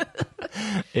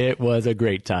 It was a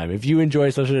great time. If you enjoy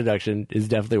Social Deduction, it's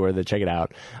definitely worth it. Check it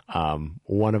out.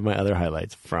 One of my other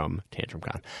highlights from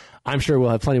TantrumCon. I'm sure we'll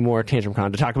have plenty more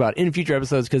TantrumCon to talk about in future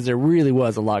episodes, because there really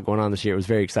was a lot going on this year. It was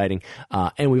very exciting.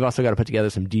 And we've also got to put together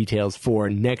some details for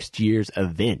next year's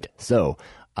event. So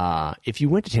if you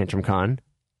went to TantrumCon,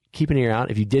 keep an ear out.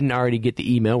 If you didn't already get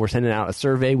the email, we're sending out a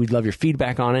survey. We'd love your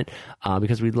feedback on it,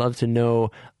 because we'd love to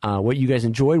know what you guys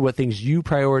enjoyed, what things you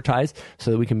prioritize,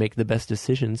 so that we can make the best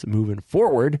decisions moving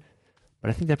forward. But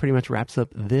I think that pretty much wraps up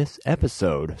this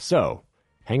episode. So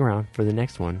hang around for the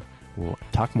next one. We'll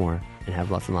talk more and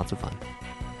have lots and lots of fun.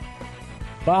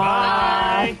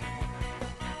 Bye!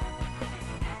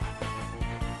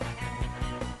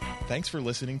 Thanks for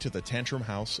listening to the Tantrum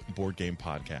House Board Game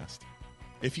Podcast.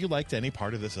 If you liked any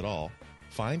part of this at all,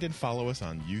 find and follow us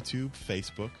on YouTube,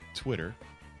 Facebook, Twitter,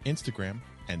 Instagram,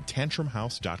 and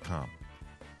tantrumhouse.com.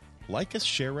 Like us,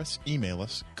 share us, email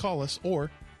us, call us, or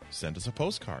send us a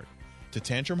postcard to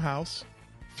Tantrum House,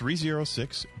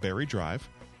 306 Berry Drive,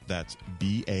 that's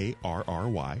Barry,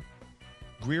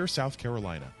 Greer, South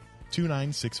Carolina,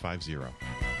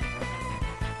 29650.